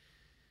address.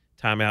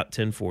 Timeout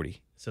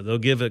 1040. So they'll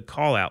give a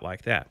call out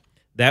like that.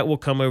 That will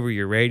come over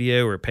your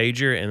radio or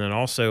pager, and then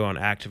also on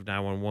Active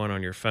 911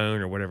 on your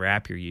phone or whatever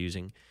app you're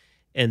using,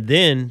 and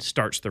then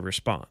starts the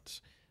response.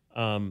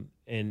 And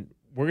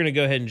we're going to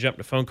go ahead and jump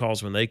to phone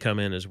calls when they come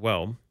in as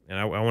well. And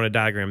I want to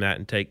diagram that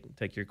and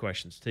take your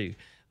questions too.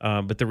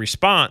 But the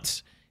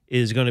response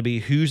is going to be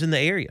who's in the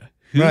area,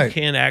 who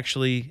can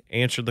actually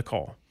answer the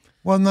call.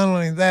 Well, not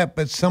only that,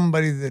 but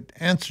somebody that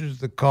answers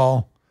the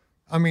call.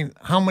 I mean,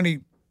 how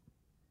many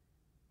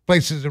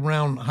places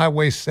around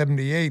Highway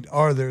 78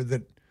 are there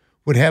that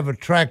would have a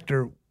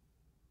tractor?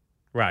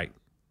 Right.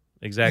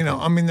 Exactly.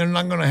 They're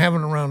not going to have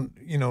it around,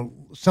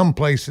 some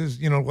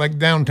places, like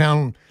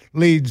downtown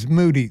Leeds,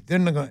 Moody. They're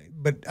not going to,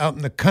 but out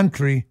in the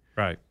country,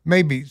 right.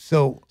 Maybe.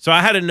 So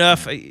I had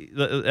enough.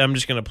 I'm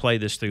just going to play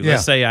this through. Yeah.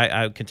 Let's say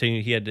I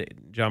continue.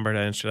 John Bird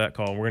answer that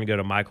call. We're going to go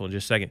to Michael in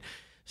just a second.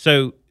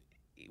 So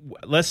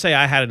let's say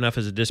I had enough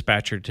as a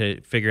dispatcher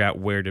to figure out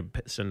where to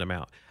send them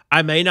out.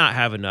 I may not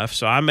have enough,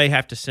 so I may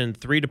have to send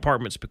 3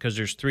 departments because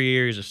there's 3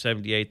 areas of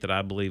 78 that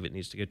I believe it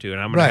needs to go to,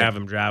 and I'm going to have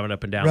them driving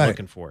up and down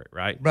looking for it,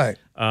 right? Right.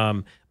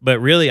 But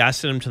really, I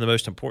send them to the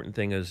most important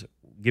thing is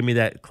give me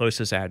that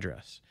closest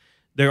address.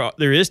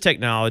 There is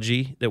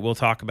technology that we'll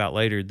talk about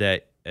later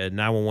that a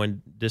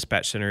 911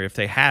 dispatch center, if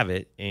they have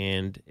it,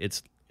 and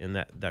it's in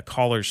that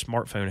caller's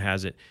smartphone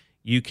has it,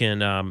 you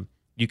can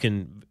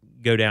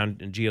go down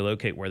and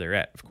geolocate where they're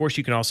at. Of course,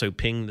 you can also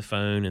ping the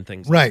phone and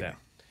things like that.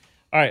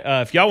 All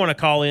right, if y'all want to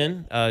call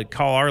in,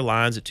 call our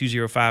lines at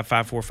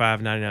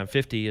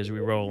 205-545-9950 as we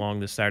roll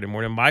along this Saturday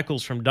morning.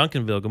 Michael's from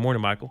Duncanville. Good morning,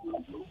 Michael.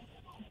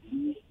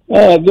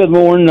 Good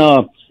morning.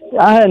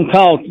 I hadn't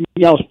called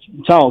y'all's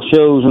talk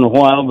shows in a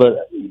while,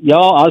 but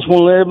y'all, I just want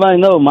to let everybody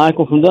know,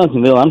 Michael from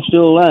Duncanville, I'm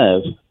still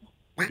alive.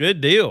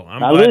 Good deal.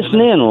 I listen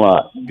in a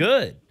lot.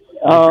 Good.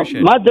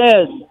 My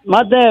dad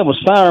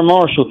was Fire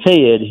Marshal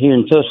Ted here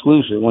in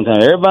Tuscaloosa at one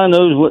time. Everybody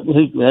knows what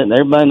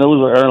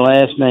our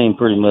last name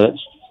pretty much.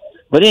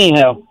 But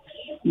anyhow,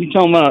 you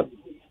talking about,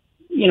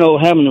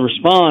 having to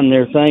respond and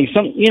everything.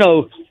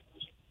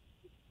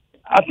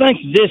 I think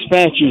the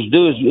dispatchers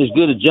do as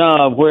good a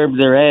job wherever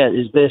they're at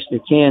as best they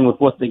can with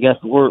what they got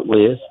to work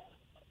with.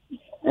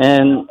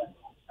 And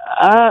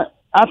I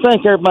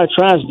think everybody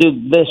tries to do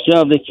the best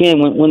job they can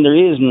when there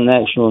is an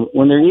actual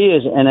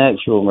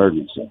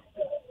emergency.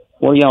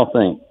 What do y'all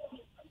think?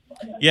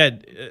 Yeah,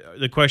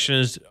 the question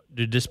is,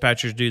 do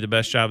dispatchers do the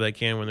best job they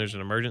can when there's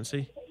an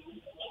emergency?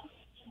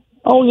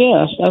 Oh,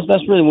 yes.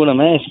 That's really what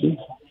I'm asking.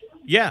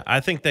 Yeah,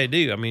 I think they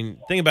do. I mean,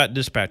 think about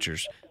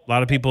dispatchers. A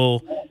lot of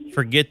people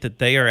forget that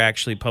they are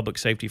actually public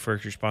safety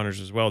first responders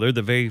as well. They're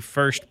the very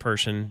first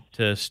person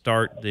to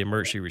start the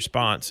emergency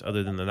response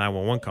other than the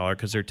 911 caller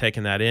because they're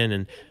taking that in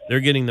and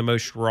they're getting the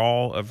most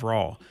raw of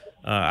raw.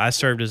 I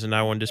served as a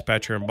 911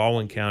 dispatcher in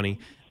Baldwin County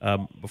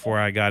before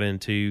I got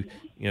into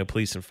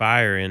police and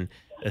fire, and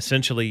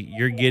essentially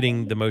you're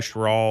getting the most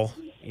raw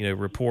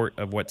report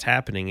of what's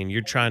happening, and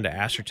you're trying to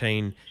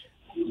ascertain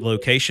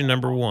location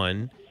number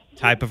one,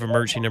 type of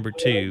emergency number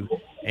two,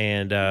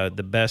 and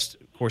the best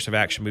course of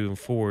action moving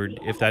forward,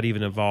 if that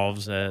even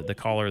involves the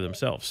caller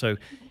themselves. So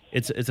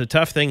it's a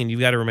tough thing, and you've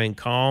got to remain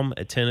calm,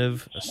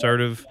 attentive,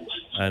 assertive,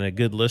 and a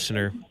good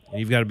listener. And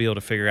you've got to be able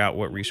to figure out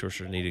what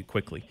resources are needed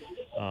quickly.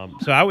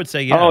 So I would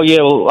say, yeah. Oh,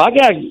 yeah. Well,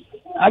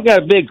 I got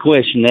a big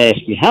question to ask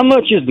you. How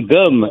much is the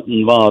government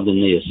involved in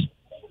this?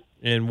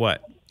 In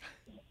what?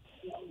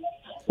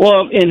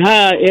 Well, in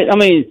how? I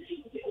mean,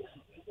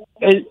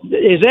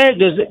 is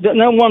that?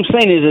 No, what I'm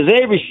saying is, does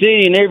every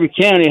city and every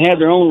county have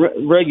their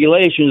own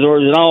regulations,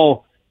 or is it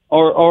all?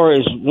 Or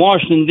is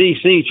Washington,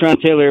 D.C. trying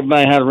to tell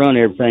everybody how to run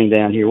everything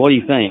down here? What do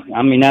you think?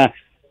 I mean,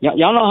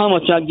 y'all know how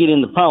much I get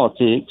into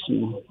politics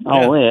and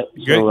all that.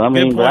 So, I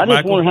mean, but I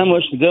just wonder how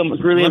much the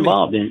government's really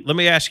involved in it. Let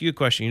me ask you a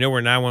question. You know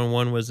where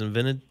 911 was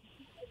invented?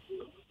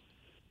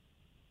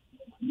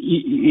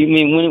 You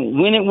mean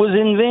when it was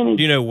invented?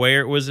 Do you know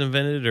where it was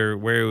invented or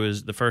where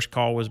the first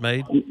call was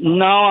made?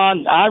 No,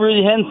 I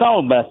really hadn't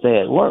thought about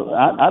that.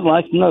 I'd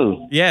like to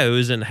know. Yeah, it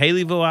was in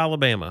Haleyville,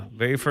 Alabama.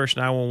 Very first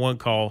 911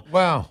 call.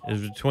 Wow. It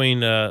was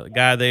between a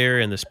guy there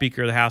and the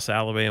Speaker of the House of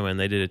Alabama, and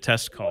they did a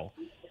test call.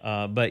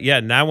 But,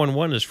 yeah,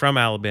 911 is from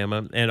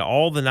Alabama, and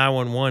all the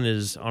 911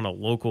 is on a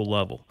local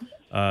level.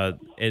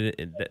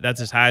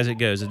 That's as high as it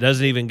goes. It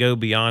doesn't even go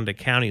beyond a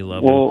county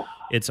level. Well,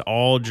 it's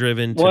all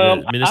driven to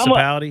the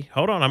municipality.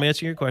 Hold on, I'm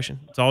answering your question.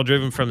 It's all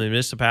driven from the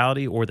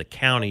municipality or the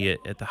county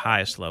at the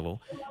highest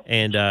level.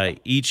 And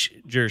each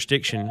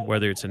jurisdiction,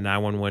 whether it's a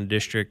 911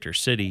 district or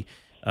city,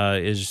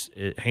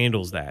 it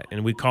handles that.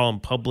 And we call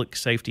them public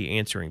safety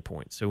answering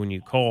points. So when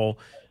you call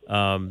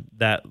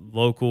that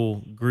local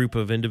group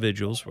of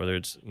individuals, whether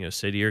it's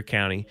city or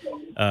county,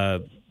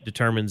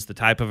 determines the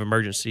type of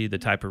emergency, the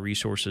type of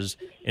resources,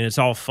 and it's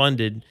all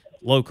funded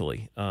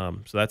locally.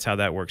 So that's how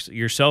that works.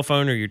 Your cell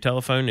phone or your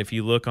telephone, if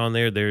you look on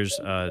there, there's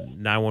a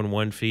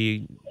 911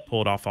 fee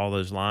pulled off all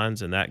those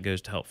lines, and that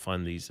goes to help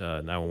fund these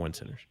 911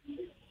 centers.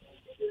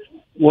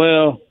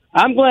 Well,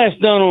 I'm glad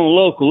it's done on a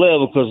local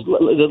level because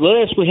the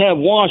less we have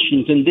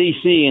Washington,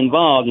 D.C.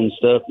 involved in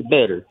stuff, the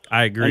better.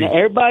 I agree. And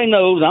everybody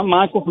knows I'm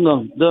Michael from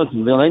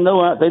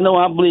Duncanville. They know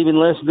I believe in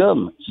less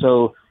government.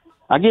 So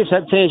I guess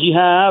that tells you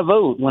how I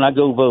vote when I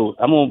go vote.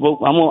 I'm gonna vote.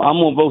 I'm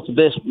gonna vote the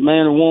best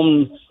man or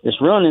woman that's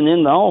running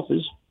in the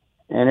office,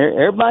 and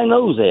everybody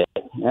knows that.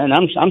 And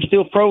I'm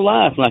still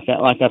pro-life, like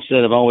I've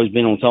said. I've always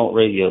been on talk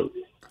radio.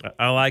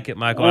 I like it,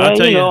 Michael. I'll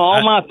tell you,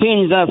 all my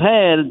opinions I've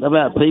had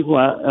about people,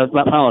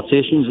 about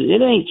politicians,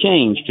 it ain't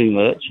changed too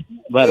much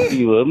about a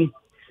few of them.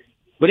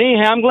 But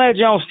anyhow, I'm glad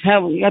y'all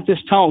got this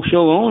talk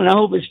show on, and I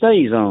hope it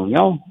stays on.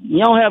 Y'all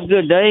have a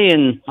good day,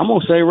 and I'm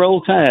gonna say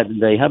roll tide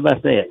today. How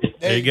about that?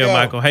 There you go,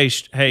 Michael.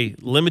 Hey,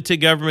 limited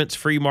governments,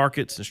 free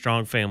markets, and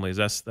strong families.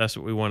 That's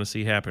what we want to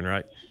see happen,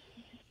 right?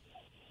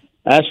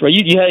 That's right.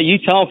 You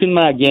talking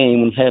my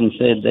game when having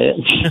said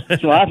that.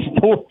 So I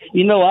support.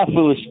 I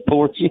fully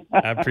support you.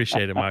 I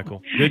appreciate it,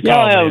 Michael. Good call,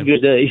 y'all have man. a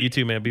good day. You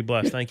too, man. Be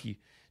blessed. Thank you.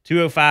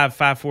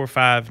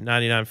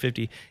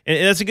 205-545-9950.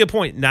 And that's a good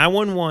point.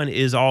 911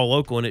 is all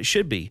local, and it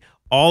should be.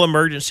 All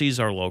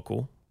emergencies are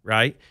local,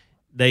 right?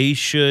 They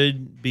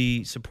should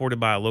be supported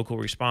by a local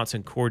response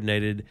and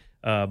coordinated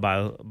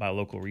by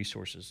local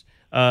resources.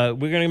 We're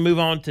going to move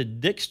on to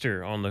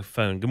Dixter on the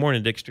phone. Good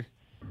morning, Dixter.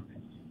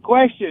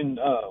 Question,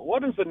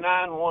 what does the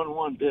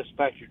 911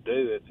 dispatcher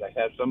do if they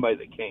have somebody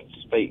that can't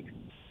speak?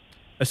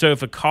 So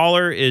if a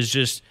caller is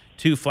just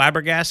too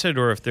flabbergasted,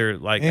 or if they're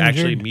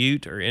actually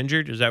mute or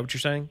injured, is that what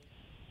you're saying?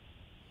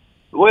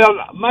 Well,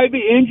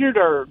 maybe injured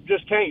or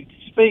just can't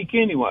speak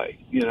anyway.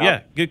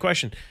 Yeah, good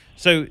question.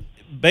 So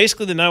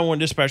basically, the 911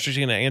 dispatcher is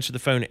going to answer the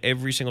phone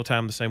every single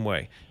time the same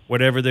way,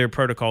 whatever their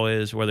protocol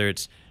is. Whether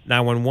it's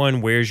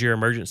 911, where's your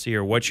emergency,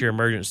 or what's your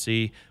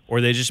emergency,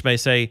 or they just may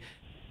say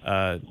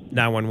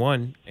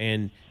 911,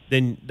 and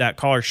then that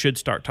caller should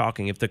start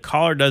talking. If the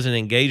caller doesn't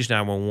engage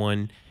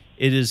 911.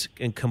 It is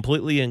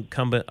completely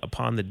incumbent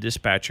upon the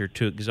dispatcher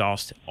to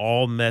exhaust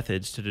all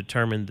methods to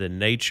determine the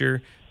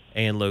nature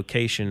and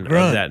location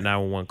of that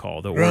 911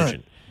 call, the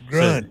origin.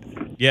 Grunt.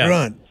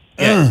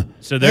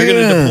 So they're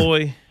going to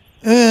deploy.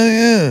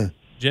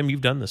 Jim, you've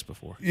done this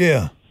before.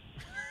 Yeah.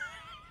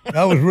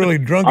 I was really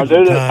drunk at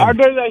the time. Or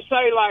do they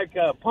say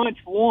punch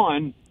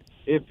one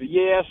if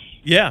yes?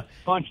 Yeah.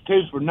 Punch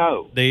two for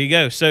no. There you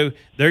go. So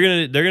they're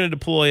gonna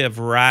deploy a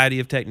variety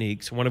of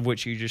techniques. One of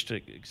which you just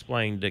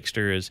explained,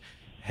 Dixter, is,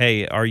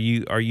 hey, are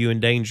you in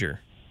danger?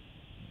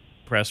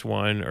 Press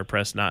 1 or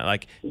press 9.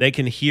 They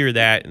can hear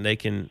that, and they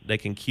can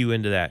cue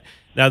into that.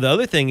 Now the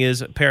other thing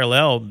is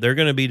parallel. They're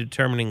going to be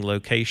determining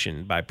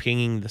location by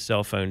pinging the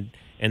cell phone,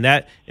 and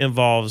that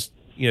involves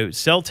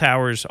cell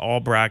towers all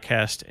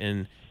broadcast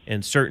in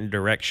certain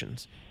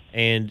directions,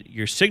 and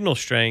your signal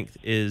strength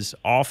is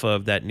off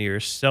of that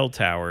nearest cell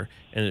tower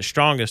and it's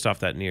strongest off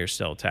that nearest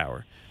cell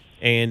tower.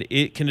 And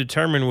it can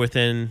determine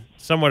within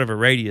somewhat of a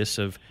radius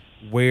of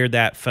where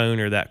that phone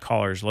or that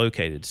caller is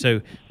located.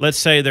 So let's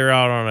say they're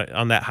out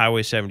on that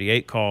Highway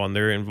 78 call and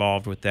they're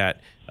involved with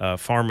that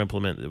farm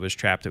implement that was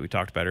trapped that we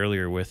talked about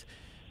earlier with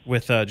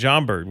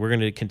John Bird. We're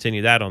going to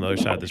continue that on the other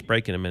side of this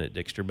break in a minute,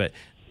 Dixter. But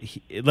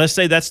let's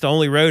say that's the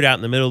only road out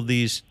in the middle of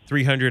these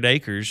 300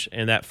 acres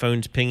and that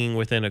phone's pinging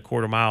within a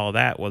quarter mile of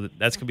that. Well,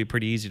 that's going to be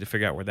pretty easy to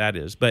figure out where that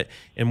is. But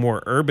in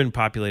more urban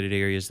populated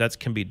areas, that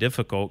can be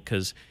difficult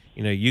because,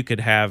 you could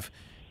have,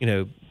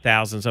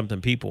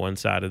 1,000-something people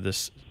inside of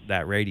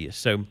that radius.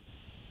 So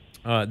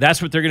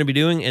that's what they're going to be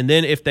doing. And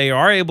then if they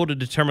are able to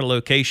determine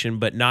location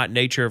but not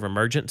nature of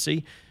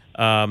emergency,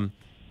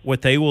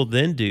 what they will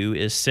then do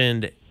is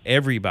send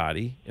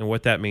everybody, and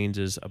what that means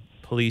is a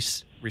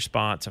police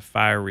response, a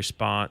fire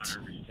response,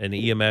 an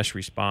EMS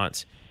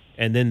response,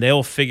 and then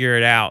they'll figure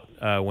it out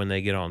when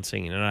they get on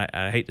scene. And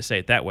I hate to say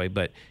it that way,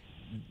 but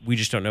we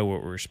just don't know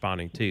what we're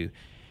responding to.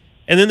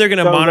 And then they're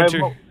going to monitor.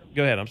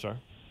 Go ahead. I'm sorry.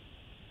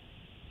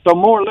 So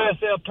more or less,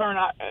 they'll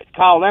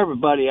call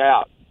everybody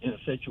out in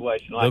a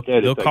situation like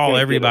that. They'll call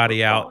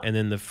everybody out, and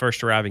then the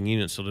first arriving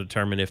units will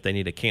determine if they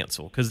need to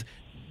cancel, because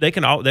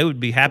they would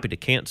be happy to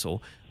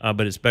cancel,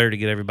 but it's better to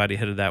get everybody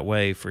headed that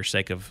way for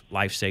sake of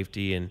life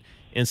safety and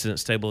incident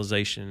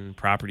stabilization,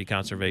 property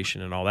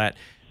conservation, and all that,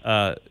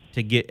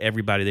 to get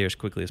everybody there as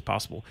quickly as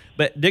possible.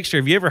 But Dixter,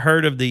 have you ever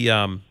heard of the?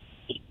 I'll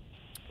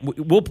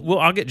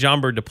get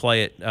John Bird to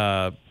play it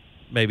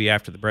maybe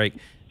after the break.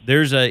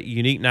 There's a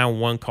unique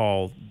 911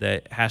 call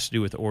that has to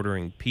do with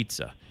ordering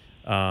pizza.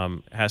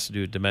 Has to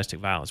do with domestic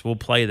violence. We'll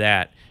play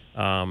that,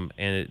 and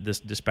this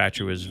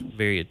dispatcher was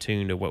very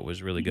attuned to what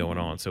was really going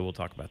on. So we'll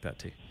talk about that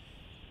too.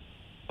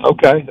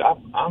 Okay,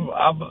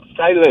 I'll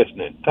stay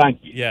listening. Thank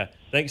you. Yeah,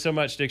 thanks so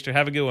much, Dixter.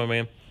 Have a good one,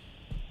 man.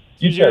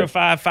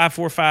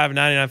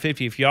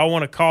 205-545-9950. If y'all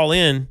want to call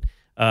in,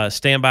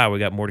 stand by. We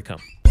got more to come.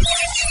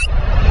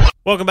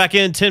 Welcome back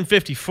in,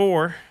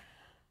 1054.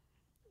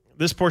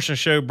 This portion of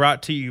the show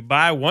brought to you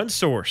by One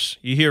Source.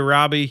 You hear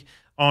Robbie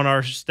on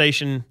our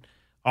station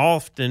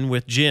often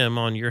with Jim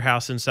on Your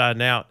House Inside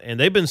and Out, and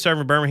they've been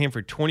serving Birmingham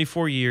for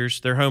 24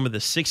 years. They're home of the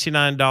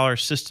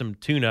 $69 system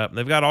tune-up.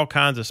 They've got all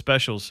kinds of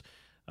specials.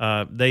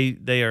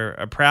 They are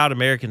a proud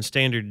American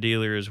Standard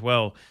dealer as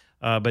well.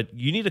 But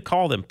you need to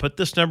call them. Put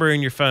this number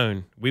in your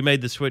phone. We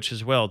made the switch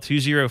as well,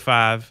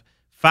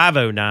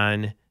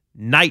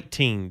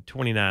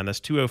 205-509-1929. That's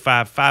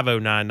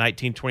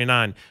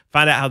 205-509-1929.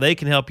 Find out how they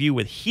can help you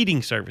with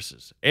heating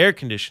services, air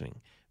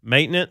conditioning,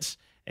 maintenance,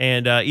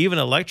 and even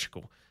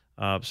electrical.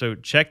 So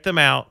check them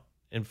out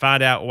and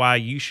find out why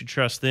you should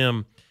trust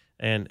them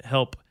and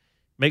help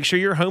make sure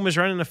your home is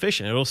running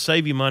efficient. It'll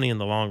save you money in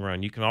the long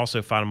run. You can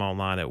also find them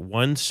online at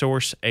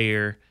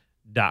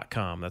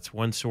onesourceair.com. That's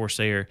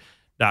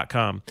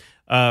onesourceair.com.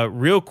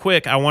 Real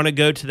quick, I want to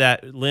go to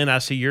that. Lynn, I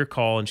see your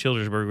call in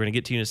Childersburg. We're going to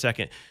get to you in a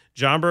second.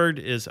 John Bird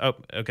is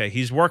up. Okay,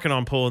 he's working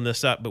on pulling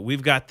this up, but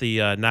we've got the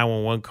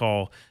 911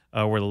 call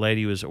where the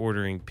lady was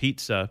ordering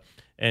pizza.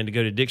 And to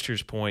go to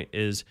Dixter's point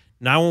is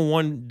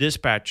 911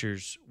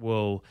 dispatchers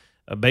will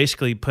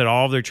basically put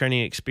all of their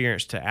training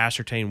experience to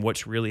ascertain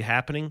what's really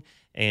happening.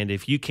 And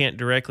if you can't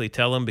directly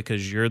tell them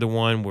because you're the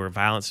one where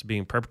violence is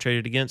being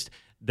perpetrated against,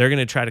 they're going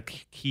to try to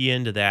key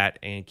into that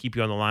and keep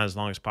you on the line as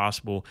long as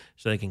possible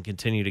so they can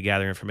continue to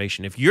gather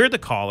information. If you're the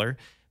caller,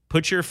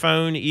 put your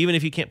phone, even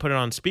if you can't put it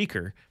on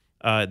speaker,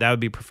 that would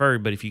be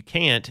preferred. But if you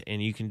can't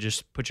and you can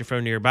just put your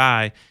phone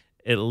nearby,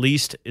 at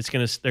least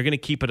they're going to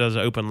keep it as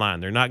an open line.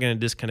 They're not going to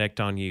disconnect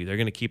on you. They're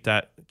going to keep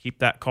that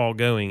call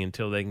going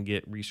until they can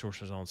get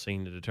resources on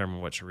scene to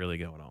determine what's really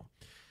going on.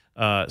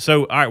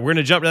 So, all right, we're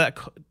going to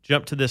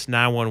jump to this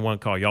 911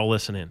 call. Y'all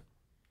listen in.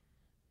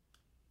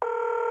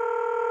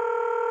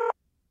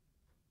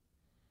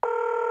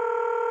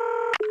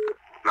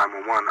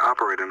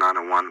 Operator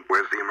 901,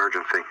 where's the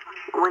emergency?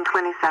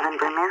 127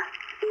 Brynmere.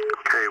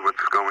 Okay,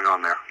 what's going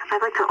on there?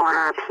 I'd like to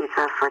order a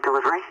pizza for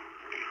delivery.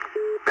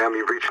 Ma'am,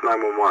 you've reached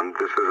 911.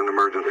 This is an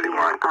emergency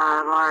line.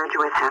 Large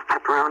with half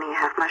pepperoni,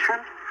 half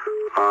mushrooms.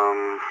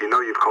 You know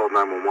you've called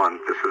 911.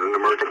 This is an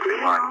emergency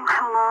line. Do you know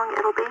how long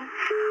it'll be?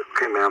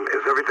 Okay, ma'am,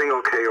 is everything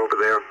okay over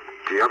there?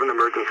 Do you have an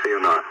emergency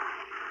or not?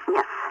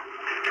 Yes.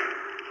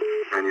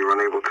 And you're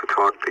unable to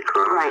talk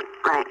because... Right.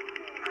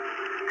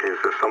 Is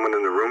there someone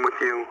in the room with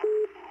you?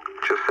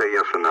 Just say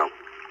yes or no.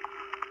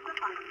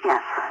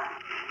 Yes.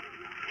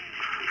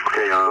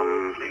 Okay,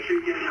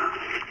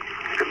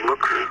 it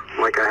looks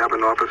like I have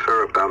an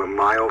officer about a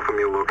mile from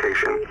your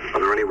location. Are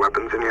there any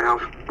weapons in your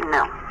house?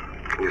 No.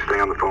 Can you stay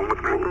on the phone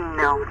with me?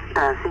 No.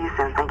 See you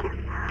soon. Thank you.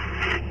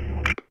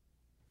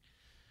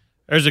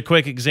 There's a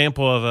quick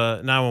example of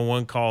a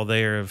 911 call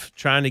there of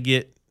trying to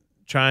get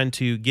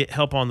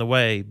help on the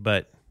way,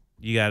 but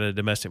you got a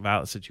domestic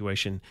violence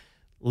situation.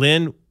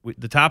 Lynn,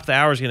 the top of the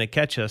hour is going to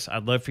catch us.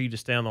 I'd love for you to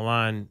stay on the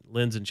line.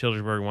 Lynn's in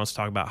Childersburg and wants to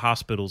talk about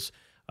hospitals.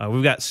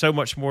 We've got so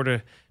much more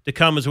to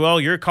come as well.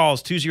 Your call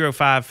is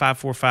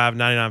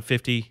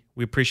 205-545-9950.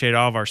 We appreciate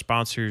all of our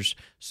sponsors,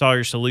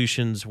 Sawyer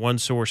Solutions, One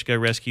Source, Go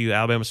Rescue,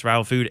 Alabama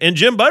Survival Food, and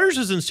Jim Butters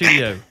is in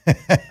studio.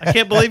 I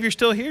can't believe you're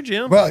still here,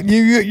 Jim. Well,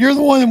 you're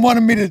the one that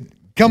wanted me to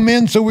come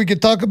in so we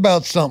could talk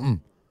about something.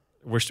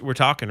 We're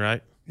talking,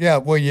 right? Yeah,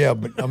 well, yeah,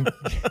 but I'm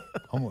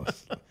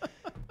almost.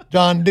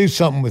 John, do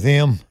something with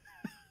him.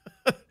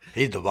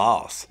 He's the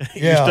boss.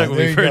 You're stuck with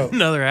me for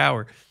another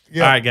hour.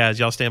 Yeah. All right, guys,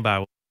 y'all stand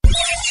by.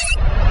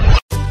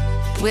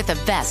 With the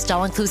best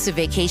all-inclusive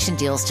vacation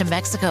deals to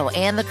Mexico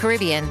and the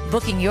Caribbean,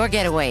 booking your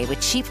getaway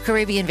with cheap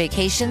Caribbean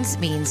vacations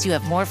means you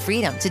have more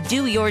freedom to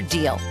do your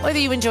deal. Whether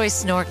you enjoy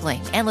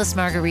snorkeling, endless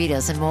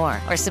margaritas, and more,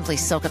 or simply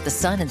soak up the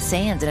sun and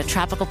sand in a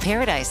tropical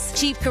paradise,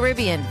 Cheap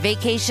Caribbean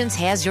Vacations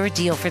has your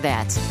deal for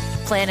that.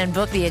 Plan and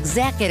book the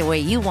exact getaway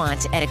you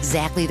want at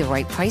exactly the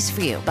right price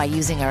for you by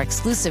using our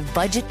exclusive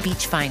Budget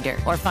Beach Finder,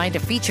 or find a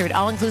featured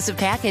all-inclusive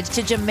package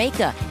to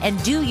Jamaica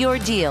and do your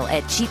deal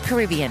at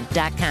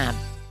cheapcaribbean.com.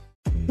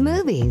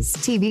 Movies,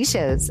 TV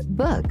shows,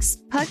 books,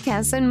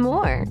 podcasts, and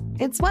more.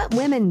 It's What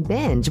Women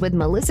Binge with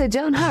Melissa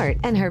Joan Hart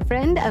and her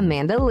friend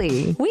Amanda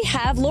Lee. We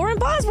have Lauren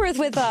Bosworth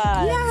with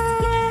us.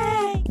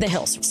 Yay! The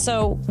Hills.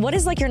 So what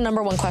is like your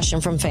number one question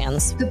from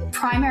fans? The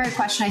primary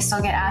question I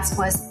still get asked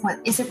was,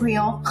 "What is it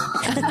real?"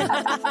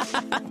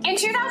 In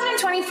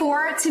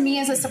 2024, to me,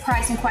 is a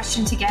surprising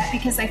question to get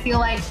because I feel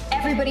like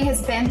everybody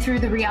has been through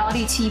the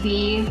reality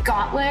TV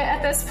gauntlet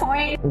at this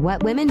point.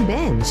 What Women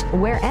Binge,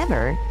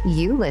 wherever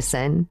you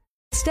listen.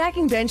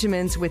 Stacking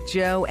Benjamins with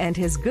Joe and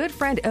his good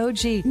friend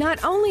OG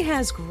not only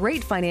has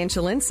great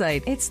financial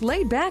insight, it's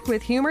laid back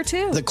with humor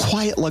too. The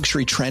quiet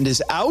luxury trend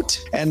is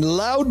out and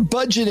loud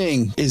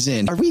budgeting is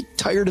in. Are we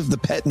tired of the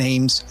pet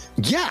names?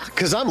 Yeah,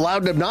 because I'm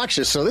loud and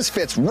obnoxious, so this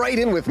fits right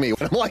in with me.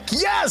 And I'm like,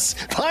 yes,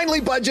 finally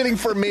budgeting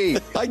for me.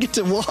 I get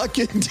to walk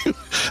into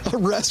a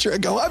restaurant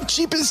and go, I'm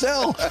cheap as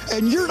hell,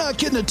 and you're not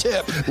getting a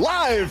tip.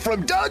 Live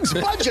from Doug's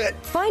Budget.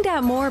 Find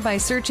out more by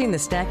searching the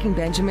Stacking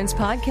Benjamins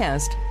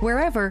podcast,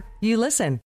 wherever you listen.